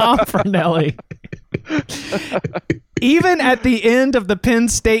fraudulent Tom Fornelli. Even at the end of the Penn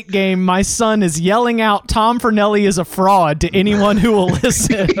State game, my son is yelling out Tom Fornelli is a fraud to anyone who will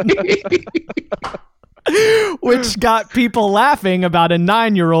listen. Which got people laughing about a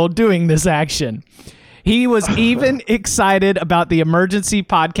 9-year-old doing this action. He was even excited about the emergency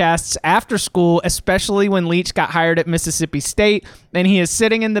podcasts after school, especially when Leach got hired at Mississippi State, and he is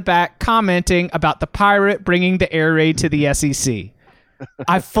sitting in the back commenting about the Pirate bringing the air raid to the SEC.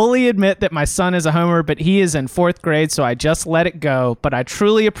 I fully admit that my son is a homer, but he is in 4th grade, so I just let it go, but I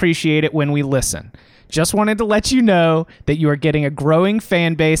truly appreciate it when we listen. Just wanted to let you know that you are getting a growing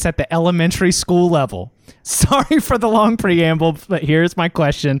fan base at the elementary school level. Sorry for the long preamble, but here's my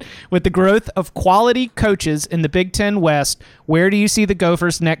question. With the growth of quality coaches in the Big Ten West, where do you see the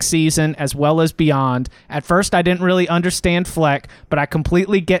Gophers next season as well as beyond? At first, I didn't really understand Fleck, but I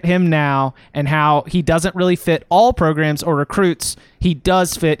completely get him now and how he doesn't really fit all programs or recruits. He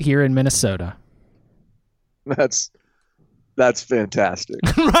does fit here in Minnesota. That's fantastic.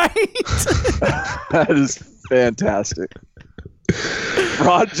 Right? That is fantastic.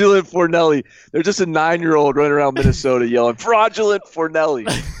 Fraudulent Fornelli. They're just a 9-year-old running around Minnesota yelling, fraudulent Fornelli.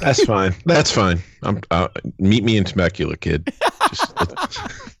 That's fine. That's fine. Meet me in Temecula, kid.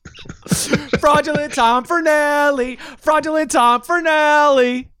 Fraudulent Tom Fornelli. Fraudulent Tom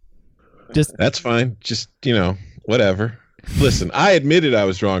Fornelli. That's fine. Just, whatever. Listen, I admitted I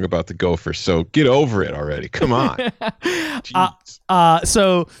was wrong about the Gophers, so get over it already. Come on.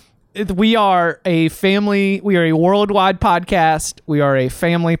 So we are a family. We are a worldwide podcast. We are a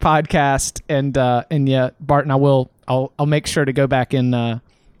family podcast, and yeah, Barton, I'll make sure to go back in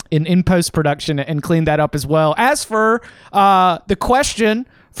post production and clean that up as well. As for the question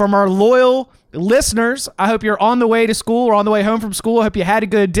from our loyal listeners, I hope you're on the way to school or on the way home from school. I hope you had a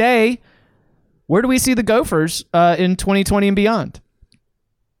good day. Where do we see the Gophers in 2020 and beyond?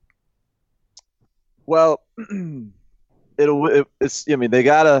 Well, they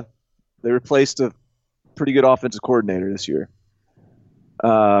replaced a pretty good offensive coordinator this year.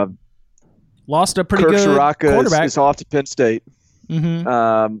 Lost a pretty Kirk good Ciarrocca quarterback. is off to Penn State.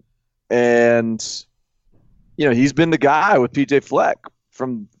 Mm-hmm. And he's been the guy with PJ Fleck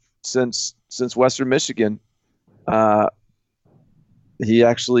since Western Michigan. He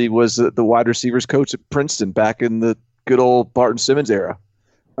actually was the wide receivers coach at Princeton back in the good old Barton Simmons era.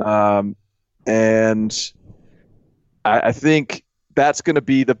 And I think that's going to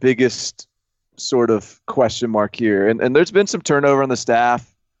be the biggest sort of question mark here. And there's been some turnover on the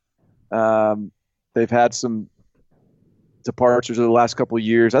staff. They've had some departures over the last couple of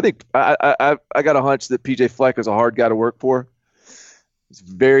years. I think I got a hunch that PJ Fleck is a hard guy to work for. He's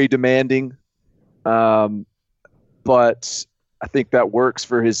very demanding. But I think that works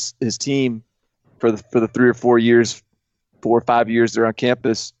for his team for the 3 or 4 years, 4 or 5 years they're on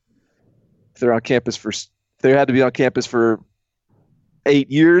campus. If they're on campus they had to be on campus for 8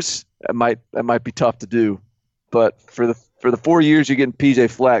 years. That might be tough to do, but for the 4 years you're getting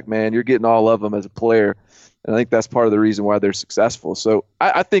PJ Fleck, man, you're getting all of them as a player, and I think that's part of the reason why they're successful. So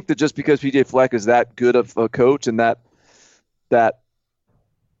I think that just because PJ Fleck is that good of a coach and that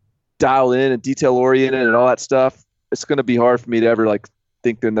dial in and detail oriented and all that stuff, it's going to be hard for me to ever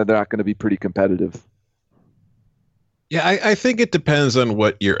think that they're not going to be pretty competitive. Yeah, I think it depends on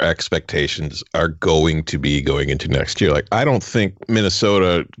what your expectations are going to be going into next year. I don't think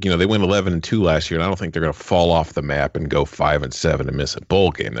Minnesota, they went 11-2 last year, and I don't think they're going to fall off the map and go 5-7 and miss a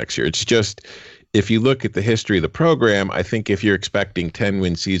bowl game next year. It's just, if you look at the history of the program, I think if you're expecting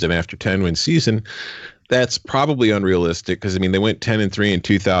 10-win season after 10-win season, that's probably unrealistic because, they went 10-3 in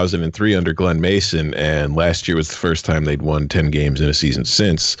 2003 under Glenn Mason, and last year was the first time they'd won 10 games in a season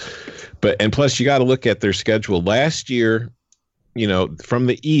since. And plus you got to look at their schedule. Last year, from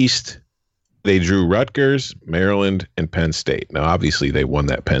the East, they drew Rutgers, Maryland, and Penn State. Now, obviously, they won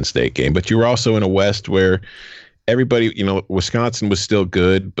that Penn State game, but you were also in a West where everybody, Wisconsin was still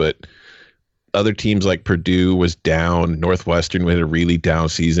good, but other teams like Purdue was down. Northwestern had a really down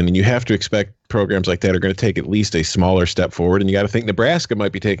season, and you have to expect programs like that are going to take at least a smaller step forward, and you got to think Nebraska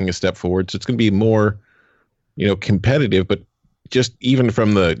might be taking a step forward, so it's going to be more, competitive, but just even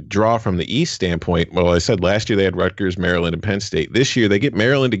from the draw from the East standpoint, well, I said last year they had Rutgers, Maryland, and Penn State. This year they get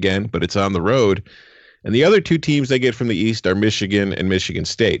Maryland again, but it's on the road. And the other two teams they get from the East are Michigan and Michigan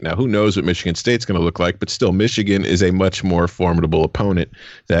State. Now, who knows what Michigan State's going to look like, but still Michigan is a much more formidable opponent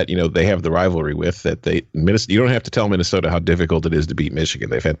that, they have the rivalry with. You don't have to tell Minnesota how difficult it is to beat Michigan.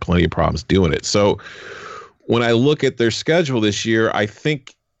 They've had plenty of problems doing it. So when I look at their schedule this year, I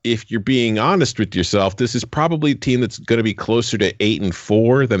think if you're being honest with yourself, this is probably a team that's going to be closer to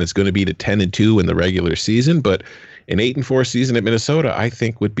 8-4 than it's going to be to 10-2 in the regular season. But an 8-4 season at Minnesota, I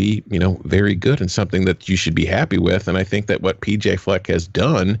think would be, very good and something that you should be happy with. And I think that what PJ Fleck has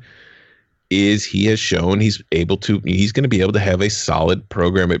done is he has shown he's going to be able to have a solid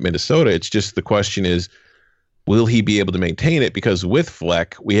program at Minnesota. It's just the question is, will he be able to maintain it? Because with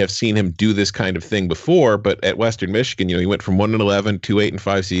Fleck, we have seen him do this kind of thing before, but at Western Michigan, he went from 1-11 to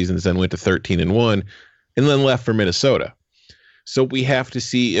 8-5 seasons, then went to 13-1, and then left for Minnesota. So we have to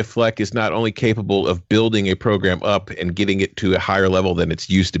see if Fleck is not only capable of building a program up and getting it to a higher level than it's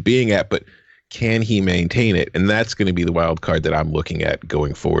used to being at, but can he maintain it? And that's going to be the wild card that I'm looking at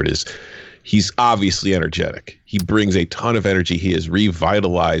going forward. Is he's obviously energetic. He brings a ton of energy. He has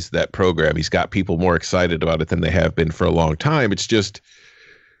revitalized that program. He's got people more excited about it than they have been for a long time. It's just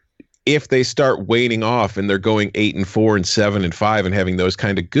if they start waning off and they're going 8-4 and 7-5 and having those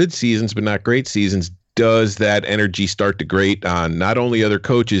kind of good seasons but not great seasons, does that energy start to grate on not only other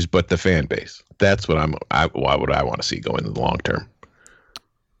coaches but the fan base? That's what I want to see going in the long term.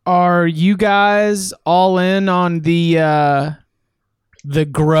 Are you guys all in on the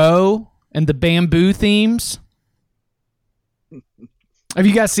grow and the bamboo themes? Have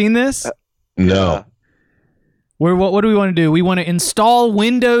you guys seen this? No. What do we want to do? We want to install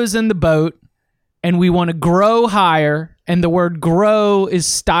windows in the boat, and we want to grow higher. And the word grow is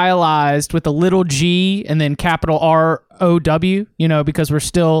stylized with a little G and then capital ROW, because we're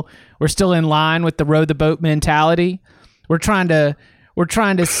still in line with the row the boat mentality. We're trying to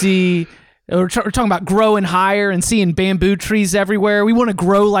see. We're talking about growing higher and seeing bamboo trees everywhere. We want to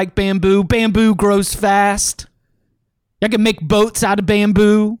grow like bamboo. Bamboo grows fast. I can make boats out of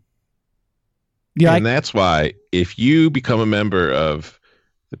bamboo. And that's why if you become a member of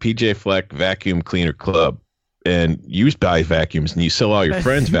the PJ Fleck Vacuum Cleaner Club and you buy vacuums and you sell all your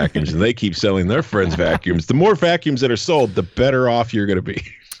friends' vacuums and they keep selling their friends' vacuums, the more vacuums that are sold, the better off you're going to be.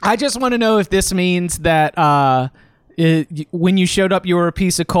 I just want to know if this means that when you showed up, you were a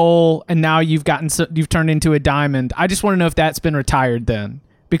piece of coal, and now you've turned into a diamond. I just want to know if that's been retired then,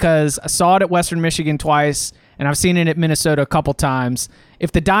 because I saw it at Western Michigan twice, and I've seen it at Minnesota a couple times.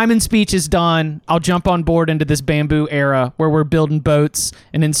 If the diamond speech is done, I'll jump on board into this bamboo era where we're building boats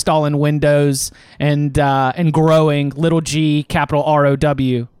and installing windows and growing little G, capital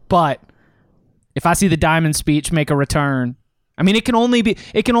ROW. But if I see the diamond speech make a return, I mean, it can only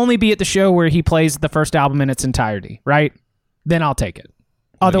be at the show where he plays the first album in its entirety, right? Then I'll take it.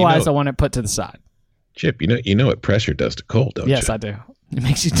 Otherwise, I want it put to the side. Chip, you know what pressure does to coal, don't you? Yes, I do.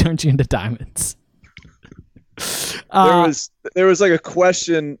 It turns you into diamonds. There was like a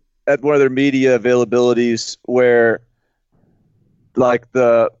question at one of their media availabilities where, like,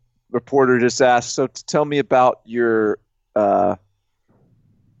 the reporter just asked, "So tell me about your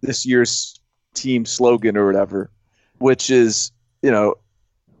this year's team slogan or whatever," which is,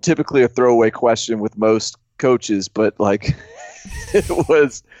 typically a throwaway question with most coaches, but like it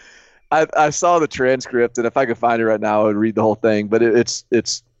was. I saw the transcript, and if I could find it right now, I would read the whole thing. But it's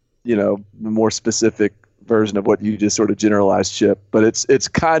the more specific version of what you just sort of generalized, Chip. But it's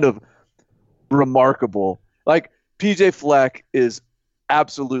kind of remarkable. Like, PJ Fleck is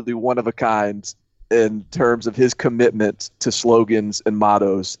absolutely one of a kind in terms of his commitment to slogans and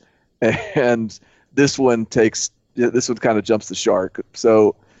mottos, and this one kind of jumps the shark.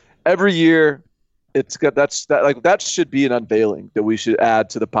 So every year, that should be an unveiling that we should add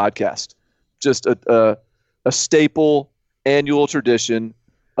to the podcast. Just a staple annual tradition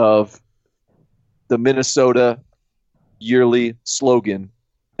of the Minnesota yearly slogan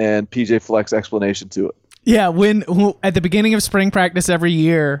and PJ Fleck's explanation to it. Yeah, when at the beginning of spring practice every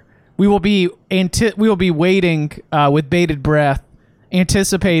year, we will be waiting with bated breath,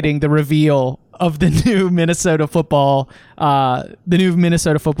 anticipating the reveal of the new Minnesota football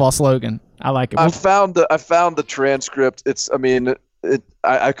slogan. I like it. I found the transcript.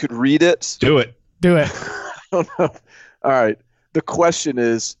 I could read it. Do it. I don't know. All right. The question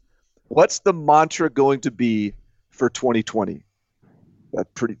is, what's the mantra going to be for 2020? That's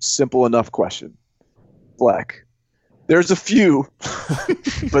pretty simple enough question. Fleck. There's a few,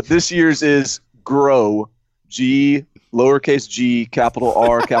 but this year's is grow. G, lowercase g, capital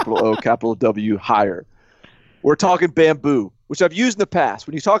R, capital O, capital W, higher. We're talking bamboo, which I've used in the past.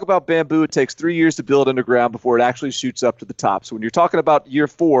 When you talk about bamboo, it takes 3 years to build underground before it actually shoots up to the top. So when you're talking about year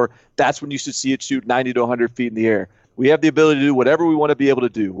 4, that's when you should see it shoot 90 to 100 feet in the air. We have the ability to do whatever we want to be able to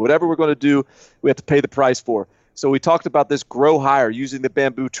do. Whatever we're going to do, we have to pay the price for. So we talked about this grow higher using the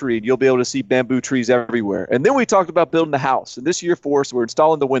bamboo tree, and you'll be able to see bamboo trees everywhere. And then we talked about building the house. And this year 4, so we're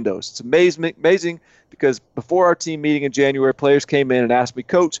installing the windows. It's amazing because before our team meeting in January, players came in and asked me,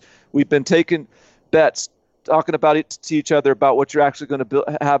 Coach, we've been taking bets, talking about it to each other about what you're actually going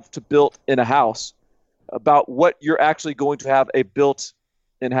to have to build in a house, about what you're actually going to have a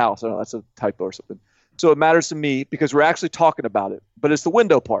built-in house. I don't know, that's a typo or something. So it matters to me because we're actually talking about it. But it's the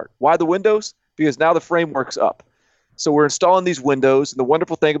window part. Why the windows? Because now the framework's up. So we're installing these windows, and the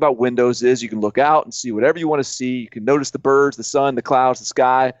wonderful thing about windows is you can look out and see whatever you want to see. You can notice the birds, the sun, the clouds, the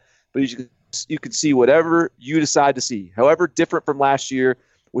sky, but you can see whatever you decide to see. However different from last year,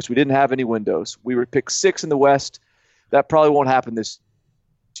 which we didn't have any windows. We were picked 6 in the West. That probably won't happen this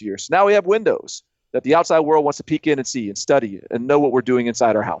year. So now we have windows that the outside world wants to peek in and see and study and know what we're doing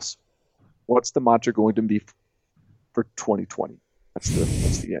inside our house. What's the mantra going to be for 2020? That's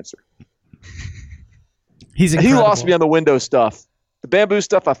the answer. He's incredible. He lost me on the window stuff. The bamboo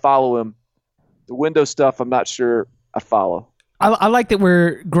stuff, I follow him. The window stuff, I'm not sure I follow. I like that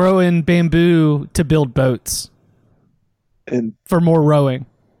we're growing bamboo to build boats And for more rowing.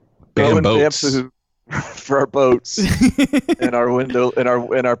 bamboo for our boats and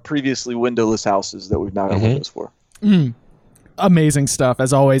our previously windowless houses that we've now got windows for. Amazing stuff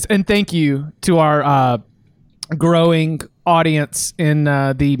as always, and thank you to our growing audience in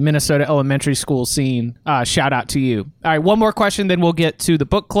the Minnesota elementary school scene. Shout out to you. All right, one more question, then we'll get to the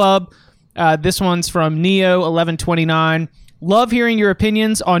book club. This one's from Neo1129. Love hearing your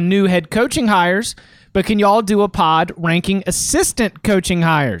opinions on new head coaching hires, but can y'all do a pod ranking assistant coaching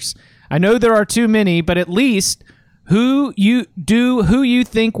hires? I know there are too many, but at least who you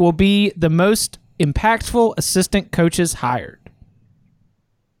think will be the most impactful assistant coaches hired?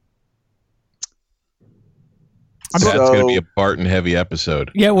 That's going to be a Barton heavy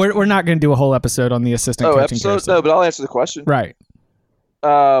episode. Yeah, we're not going to do a whole episode on the assistant coaching episode? No, but I'll answer the question. Right.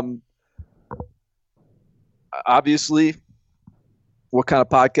 Obviously, what kind of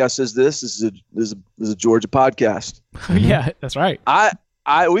podcast is this? This is a Georgia podcast. Yeah, that's right.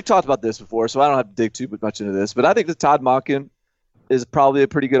 We talked about this before, so I don't have to dig too much into this. But I think that Todd Monken is probably a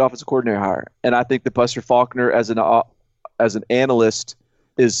pretty good offensive coordinator hire, and I think that Buster Faulkner as an analyst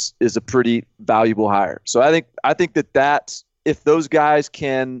is a pretty valuable hire. So I think that if those guys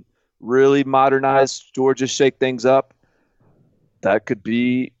can really modernize Georgia, shake things up, that could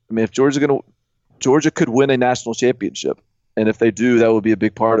be. I mean, if Georgia could win a national championship, and if they do, that would be a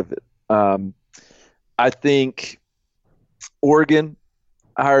big part of it. I think Oregon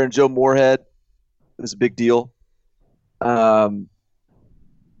hiring Joe Moorhead is a big deal. I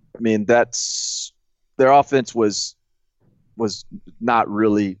mean, their offense was not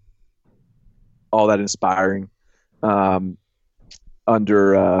really all that inspiring under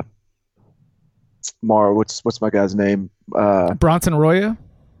what's my guy's name? Bronson Arroyo?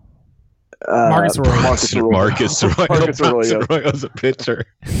 Marcus Arroyo. Marcus Arroyo's a pitcher.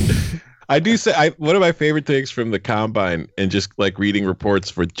 I do say one of my favorite things from the combine and just like reading reports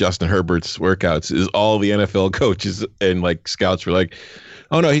for Justin Herbert's workouts is all the NFL coaches and like scouts were like,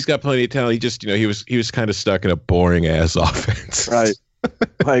 "Oh no, he's got plenty of talent. He just, he was kind of stuck in a boring ass offense." Right.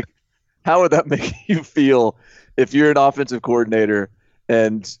 Like, how would that make you feel if you're an offensive coordinator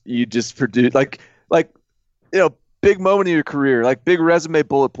and you just produce big moment in your career, like big resume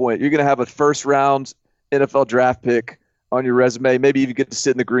bullet point. You're going to have a first round NFL draft pick on your resume. Maybe even get to sit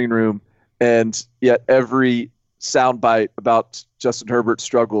in the green room, and yet every soundbite about Justin Herbert's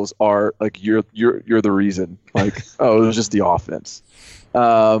struggles are like you're the reason. Like, oh, it was just the offense.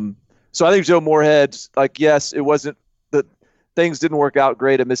 So I think Joe Moorhead, like, yes, it wasn't that things didn't work out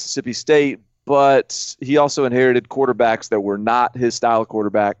great at Mississippi State, but he also inherited quarterbacks that were not his style of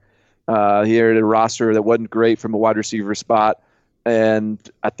quarterback. He inherited a roster that wasn't great from a wide receiver spot, and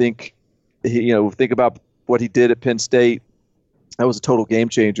I think think about what he did at Penn State. That was a total game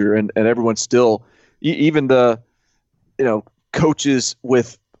changer, and everyone still, even the coaches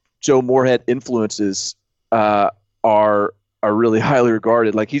with Joe Moorhead influences are really highly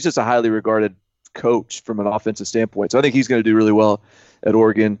regarded. Like, he's just a highly regarded coach from an offensive standpoint. So I think he's going to do really well at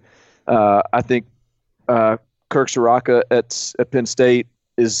Oregon. I think Kirk Ciarrocca at Penn State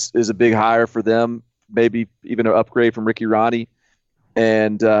is a big hire for them, maybe even an upgrade from Ricky Ronnie.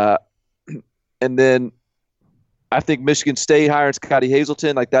 And then I think Michigan State hiring Scotty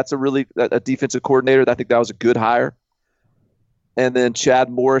Hazelton, like, that's a defensive coordinator. I think that was a good hire. And then Chad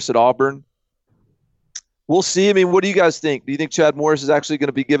Morris at Auburn. We'll see. I mean, what do you guys think? Do you think Chad Morris is actually going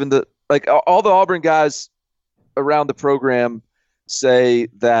to be given all the Auburn guys around the program say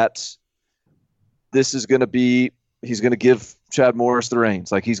that this is going to be, he's going to give Chad Morris the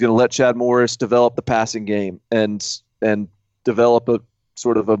reins. Like, he's going to let Chad Morris develop the passing game and develop a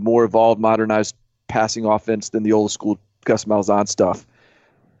sort of a more evolved, modernized passing offense than the old school Gus Malzahn stuff.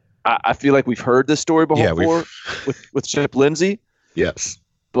 I feel like we've heard this story before with Chip Lindsey. Yes.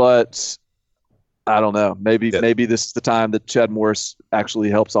 But I don't know. Maybe this is the time that Chad Morris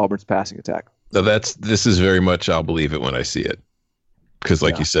actually helps Auburn's passing attack. No, this is very much I'll believe it when I see it. Because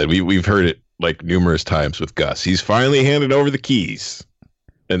like you said, we've heard it like numerous times with Gus. He's finally handed over the keys.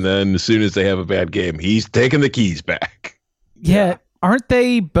 And then as soon as they have a bad game, he's taking the keys back. Yeah. Aren't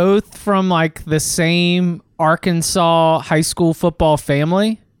they both from like the same Arkansas high school football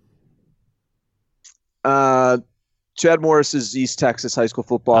family? Chad Morris is East Texas high school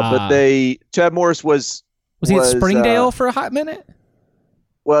football, but Chad Morris was he at Springdale for a hot minute?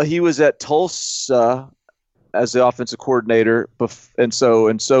 Well, he was at Tulsa as the offensive coordinator, and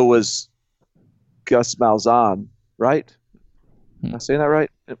so was Gus Malzahn, right? Am I saying that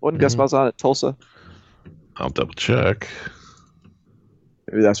right? Wasn't Gus Malzahn at Tulsa? I'll double check.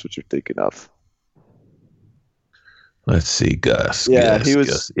 Maybe that's what you're thinking of. Let's see, Gus. Yeah, Gus, he was.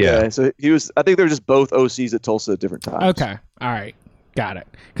 Gus. Yeah, so he was. I think they were just both OCs at Tulsa at different times. Okay, all right, got it.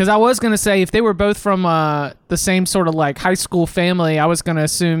 Because I was gonna say if they were both from the same sort of like high school family, I was going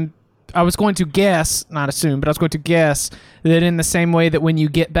to guess that in the same way that when you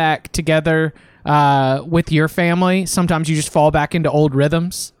get back together with your family, sometimes you just fall back into old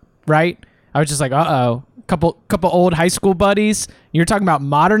rhythms, right? I was just like, couple old high school buddies. You're talking about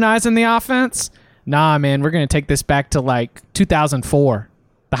modernizing the offense. Nah, man, we're going to take this back to like 2004,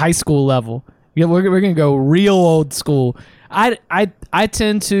 the high school level. We're going to go real old school. I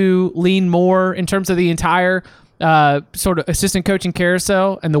tend to lean more in terms of the entire sort of assistant coaching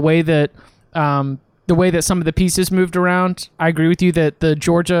carousel and the way that some of the pieces moved around. I agree with you that the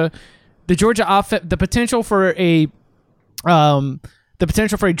Georgia offense, the potential for a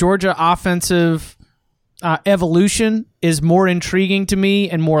Georgia offensive evolution is more intriguing to me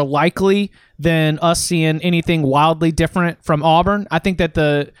and more likely than us seeing anything wildly different from Auburn. I think that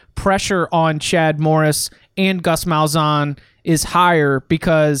the pressure on Chad Morris and Gus Malzahn is higher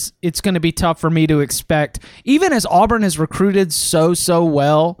because it's going to be tough for me to expect, even as Auburn has recruited so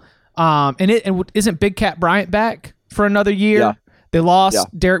well. And isn't Big Cat Bryant back for another year? Yeah. They lost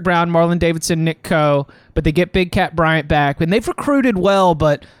Derek Brown, Marlon Davidson, Nick Coe, but they get Big Cat Bryant back. And they've recruited well,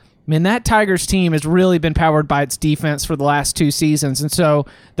 but man, that Tigers team has really been powered by its defense for the last 2 seasons. And so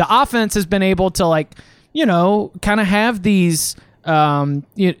the offense has been able to kind of have these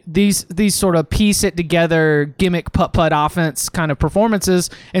sort of piece it together gimmick putt-putt offense kind of performances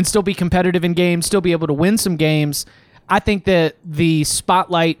and still be competitive in games, still be able to win some games. I think that the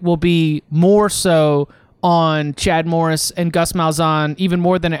spotlight will be more so on Chad Morris and Gus Malzahn, even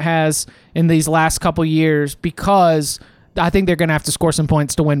more than it has in these last couple years, because I think they're going to have to score some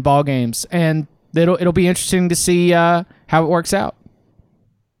points to win ball games, and it'll be interesting to see how it works out.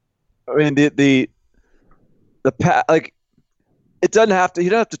 I mean, it doesn't have to. He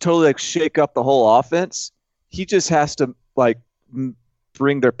doesn't have to totally shake up the whole offense. He just has to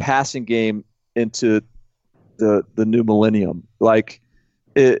bring their passing game into the new millennium.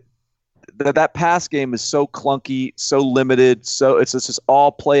 That pass game is so clunky, so limited. So it's just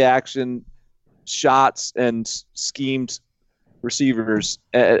all play action shots and schemed receivers.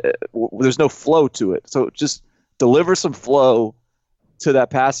 There's no flow to it. So just deliver some flow to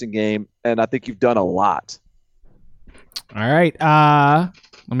that passing game, and I think you've done a lot. All right.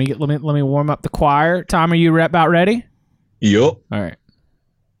 Let me warm up the choir. Tom, are you about ready? Yup. All right.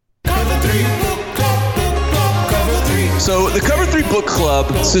 So the Cover 3 Book Club,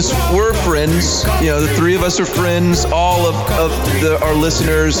 since we're friends, the 3 of us are friends, all of our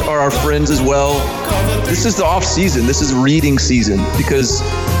listeners are our friends as well. This is the off season. This is reading season, because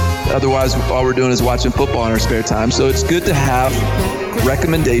otherwise all we're doing is watching football in our spare time. So it's good to have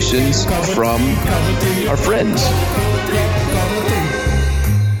recommendations from our friends.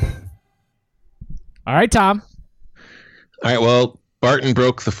 All right, Tom. All right, well, Barton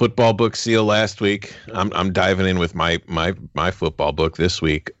broke the football book seal last week. I'm diving in with my football book this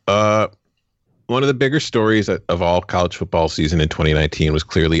week. One of the bigger stories of all college football season in 2019 was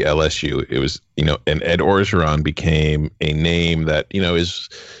clearly LSU. It was, and Ed Orgeron became a name that, is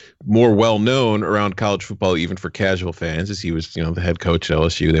more well known around college football, even for casual fans, as he was, the head coach at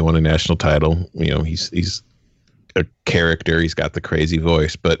LSU. They won a national title. He's a character. He's got the crazy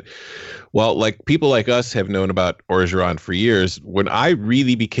voice. But while like people like us have known about Orgeron for years, when I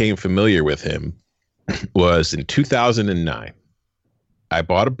really became familiar with him was in 2009. I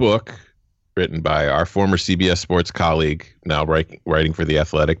bought a book written by our former CBS Sports colleague, now writing for The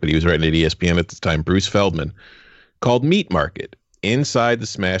Athletic, but he was writing at ESPN at the time, Bruce Feldman, called Meat Market: Inside the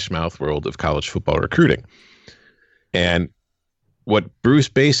Smash Mouth World of College Football Recruiting. And what Bruce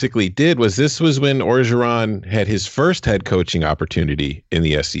basically did was, this was when Orgeron had his first head coaching opportunity in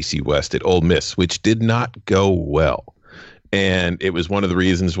the SEC West at Ole Miss, which did not go well. And it was one of the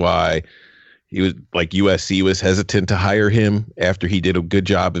reasons why he was like USC was hesitant to hire him after he did a good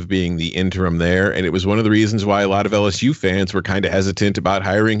job of being the interim there. And it was one of the reasons why a lot of LSU fans were kind of hesitant about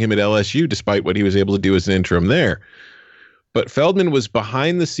hiring him at LSU, despite what he was able to do as an interim there. But Feldman was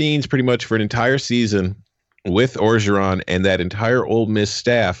behind the scenes pretty much for an entire season with Orgeron and that entire Ole Miss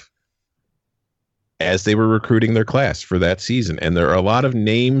staff as they were recruiting their class for that season. And there are a lot of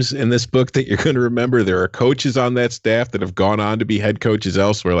names in this book that you're going to remember. There are coaches on that staff that have gone on to be head coaches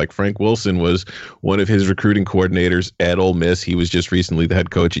elsewhere. Like Frank Wilson was one of his recruiting coordinators at Ole Miss. He was just recently the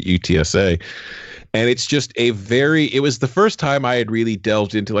head coach at UTSA. And it's just it was the first time I had really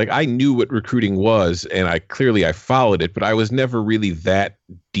delved into, like, I knew what recruiting was and I followed it, but I was never really that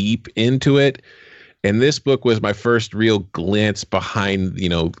deep into it. And this book was my first real glance behind,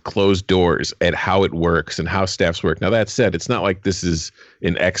 closed doors at how it works and how staffs work. Now, that said, it's not like this is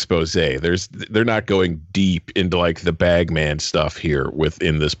an expose. They're not going deep into like the bagman stuff here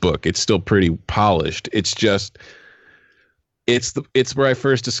within this book. It's still pretty polished. It's just, it's where I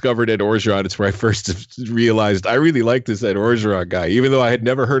first discovered Ed Orgeron. It's where I first realized I really like this Ed Orgeron guy, even though I had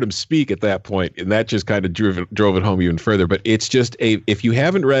never heard him speak at that point, and that just kind of drove it home even further. But it's just if you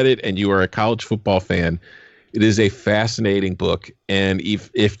haven't read it and you are a college football fan, it is a fascinating book. And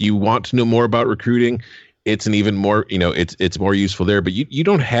if you want to know more about recruiting, it's an even more, it's more useful there. But you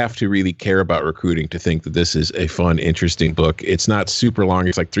don't have to really care about recruiting to think that this is a fun, interesting book. It's not super long.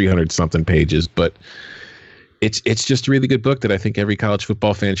 It's like 300 something pages, but it's just a really good book that I think every college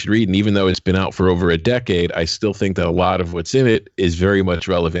football fan should read. And even though it's been out for over a decade, I still think that a lot of what's in it is very much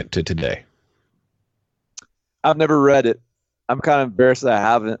relevant to today. I've never read it. I'm kind of embarrassed that I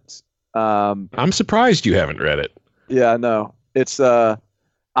haven't. I'm surprised you haven't read it. Yeah, no. It's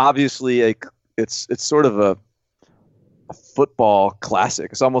obviously it's sort of a football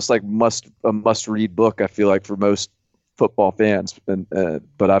classic. It's almost like a must-read book, I feel like, for most football fans,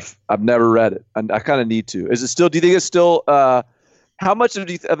 but I've never read it, and I kind of need to. Is it still? Do you think it's still? How much of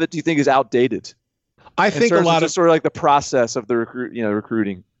it do you think is outdated? I think a lot of sort of like the process of the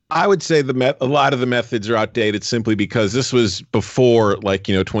recruiting. I would say a lot of the methods are outdated simply because this was before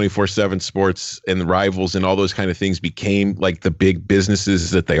 24/7 sports and the Rivals and all those kind of things became like the big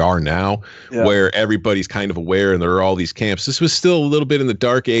businesses that they are now, where everybody's kind of aware and there are all these camps. This was still a little bit in the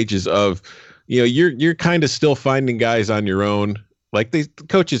dark ages of, you're kind of still finding guys on your own. Like the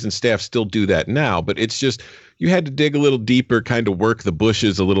coaches and staff still do that now, but it's just you had to dig a little deeper, kind of work the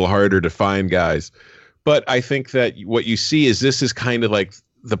bushes a little harder to find guys. But I think that what you see is this is kind of like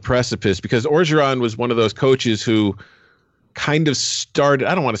the precipice, because Orgeron was one of those coaches who kind of started,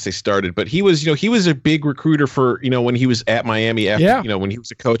 I don't want to say started, but he was a big recruiter for, when he was at Miami after, when he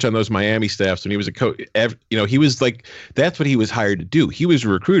was a coach on those Miami staffs, when he was a coach, he was like, that's what he was hired to do. He was a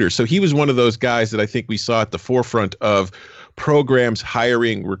recruiter. So he was one of those guys that I think we saw at the forefront of programs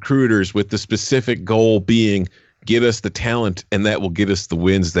hiring recruiters with the specific goal being get us the talent and that will get us the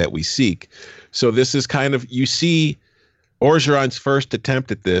wins that we seek. So this is kind of, you see Orgeron's first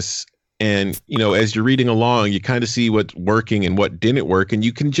attempt at this. And, as you're reading along, you kind of see what's working and what didn't work. And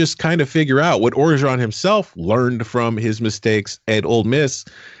you can just kind of figure out what Orgeron himself learned from his mistakes at Ole Miss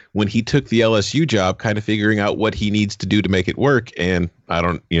when he took the LSU job, kind of figuring out what he needs to do to make it work. And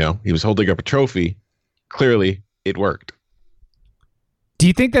he was holding up a trophy. Clearly, it worked. Do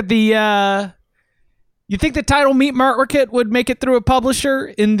you think that the title Meat Market would make it through a publisher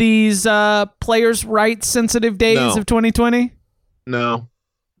in these players' rights sensitive days of 2020? No.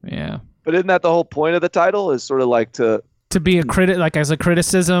 Yeah. But isn't that the whole point of the title? Is sort of like to be a critic, like as a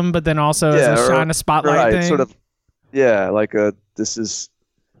criticism, but then also as a shine a spotlight thing. Sort of, like this is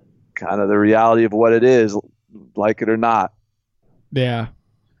kind of the reality of what it is, like it or not. Yeah.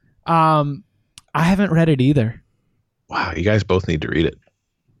 I haven't read it either. Wow, you guys both need to read it.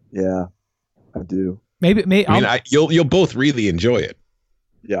 Yeah, I do. Maybe I mean, you'll both really enjoy it.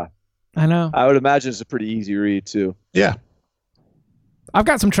 Yeah, I know. I would imagine it's a pretty easy read too. Yeah. I've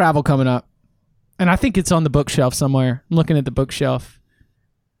got some travel coming up, and I think it's on the bookshelf somewhere. I'm looking at the bookshelf.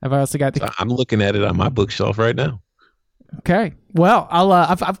 I've also got the. I'm looking at it on my bookshelf right now. Okay. Well,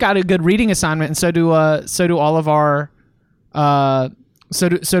 I've got a good reading assignment, and so do all of our so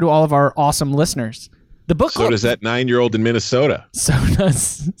do all of our awesome listeners. The book club, so does that 9-year-old in Minnesota. So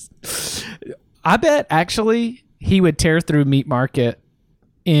does. I bet actually he would tear through Meat Market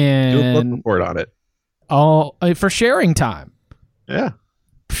Do a book in report on it. for sharing time. Yeah.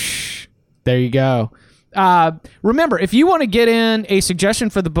 There you go. Remember, if you want to get in a suggestion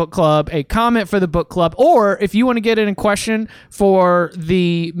for the book club, a comment for the book club, or if you want to get in a question for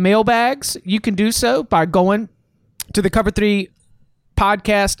the mailbags, you can do so by going to the Cover 3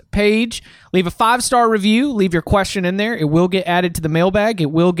 podcast page. Leave a 5-star review. Leave your question in there. It will get added to the mailbag.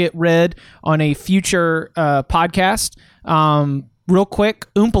 It will get read on a future podcast. Real quick,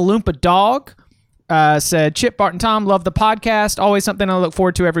 Oompa Loompa Dog said, Chip, Bart, and Tom, love the podcast. Always something I look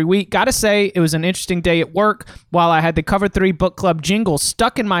forward to every week. Gotta say, it was an interesting day at work while I had the Cover 3 book club jingle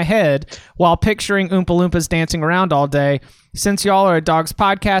stuck in my head while picturing Oompa Loompas dancing around all day. Since y'all are a dogs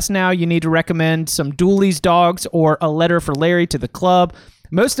podcast now, you need to recommend some Dooley's dogs or a letter for Larry to the club.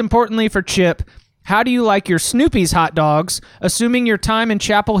 Most importantly for Chip, how do you like your Snoopy's hot dogs, assuming your time in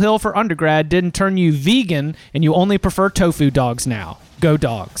Chapel Hill for undergrad didn't turn you vegan and you only prefer tofu dogs now? Go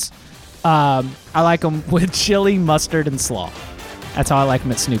dogs. I like them with chili, mustard, and slaw. That's how I like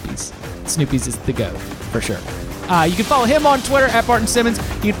them at Snoopy's. Snoopy's is the go, for sure. You can follow him on Twitter at Barton Simmons.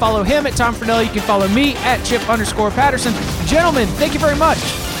 You can follow him at Tom Fernelli. You can follow me at Chip_Patterson. Gentlemen, thank you very much.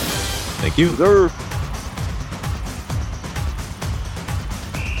 Thank you.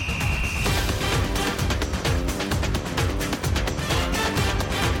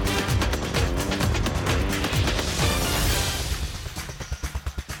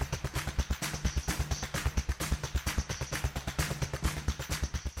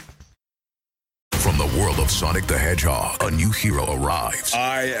 From the world of Sonic the Hedgehog, a new hero arrives.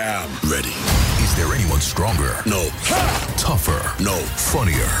 I am ready. Is there anyone stronger? No. Tougher? No.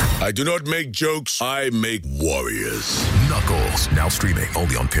 Funnier? I do not make jokes. I make warriors. Knuckles, now streaming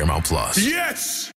only on Paramount+. Yes!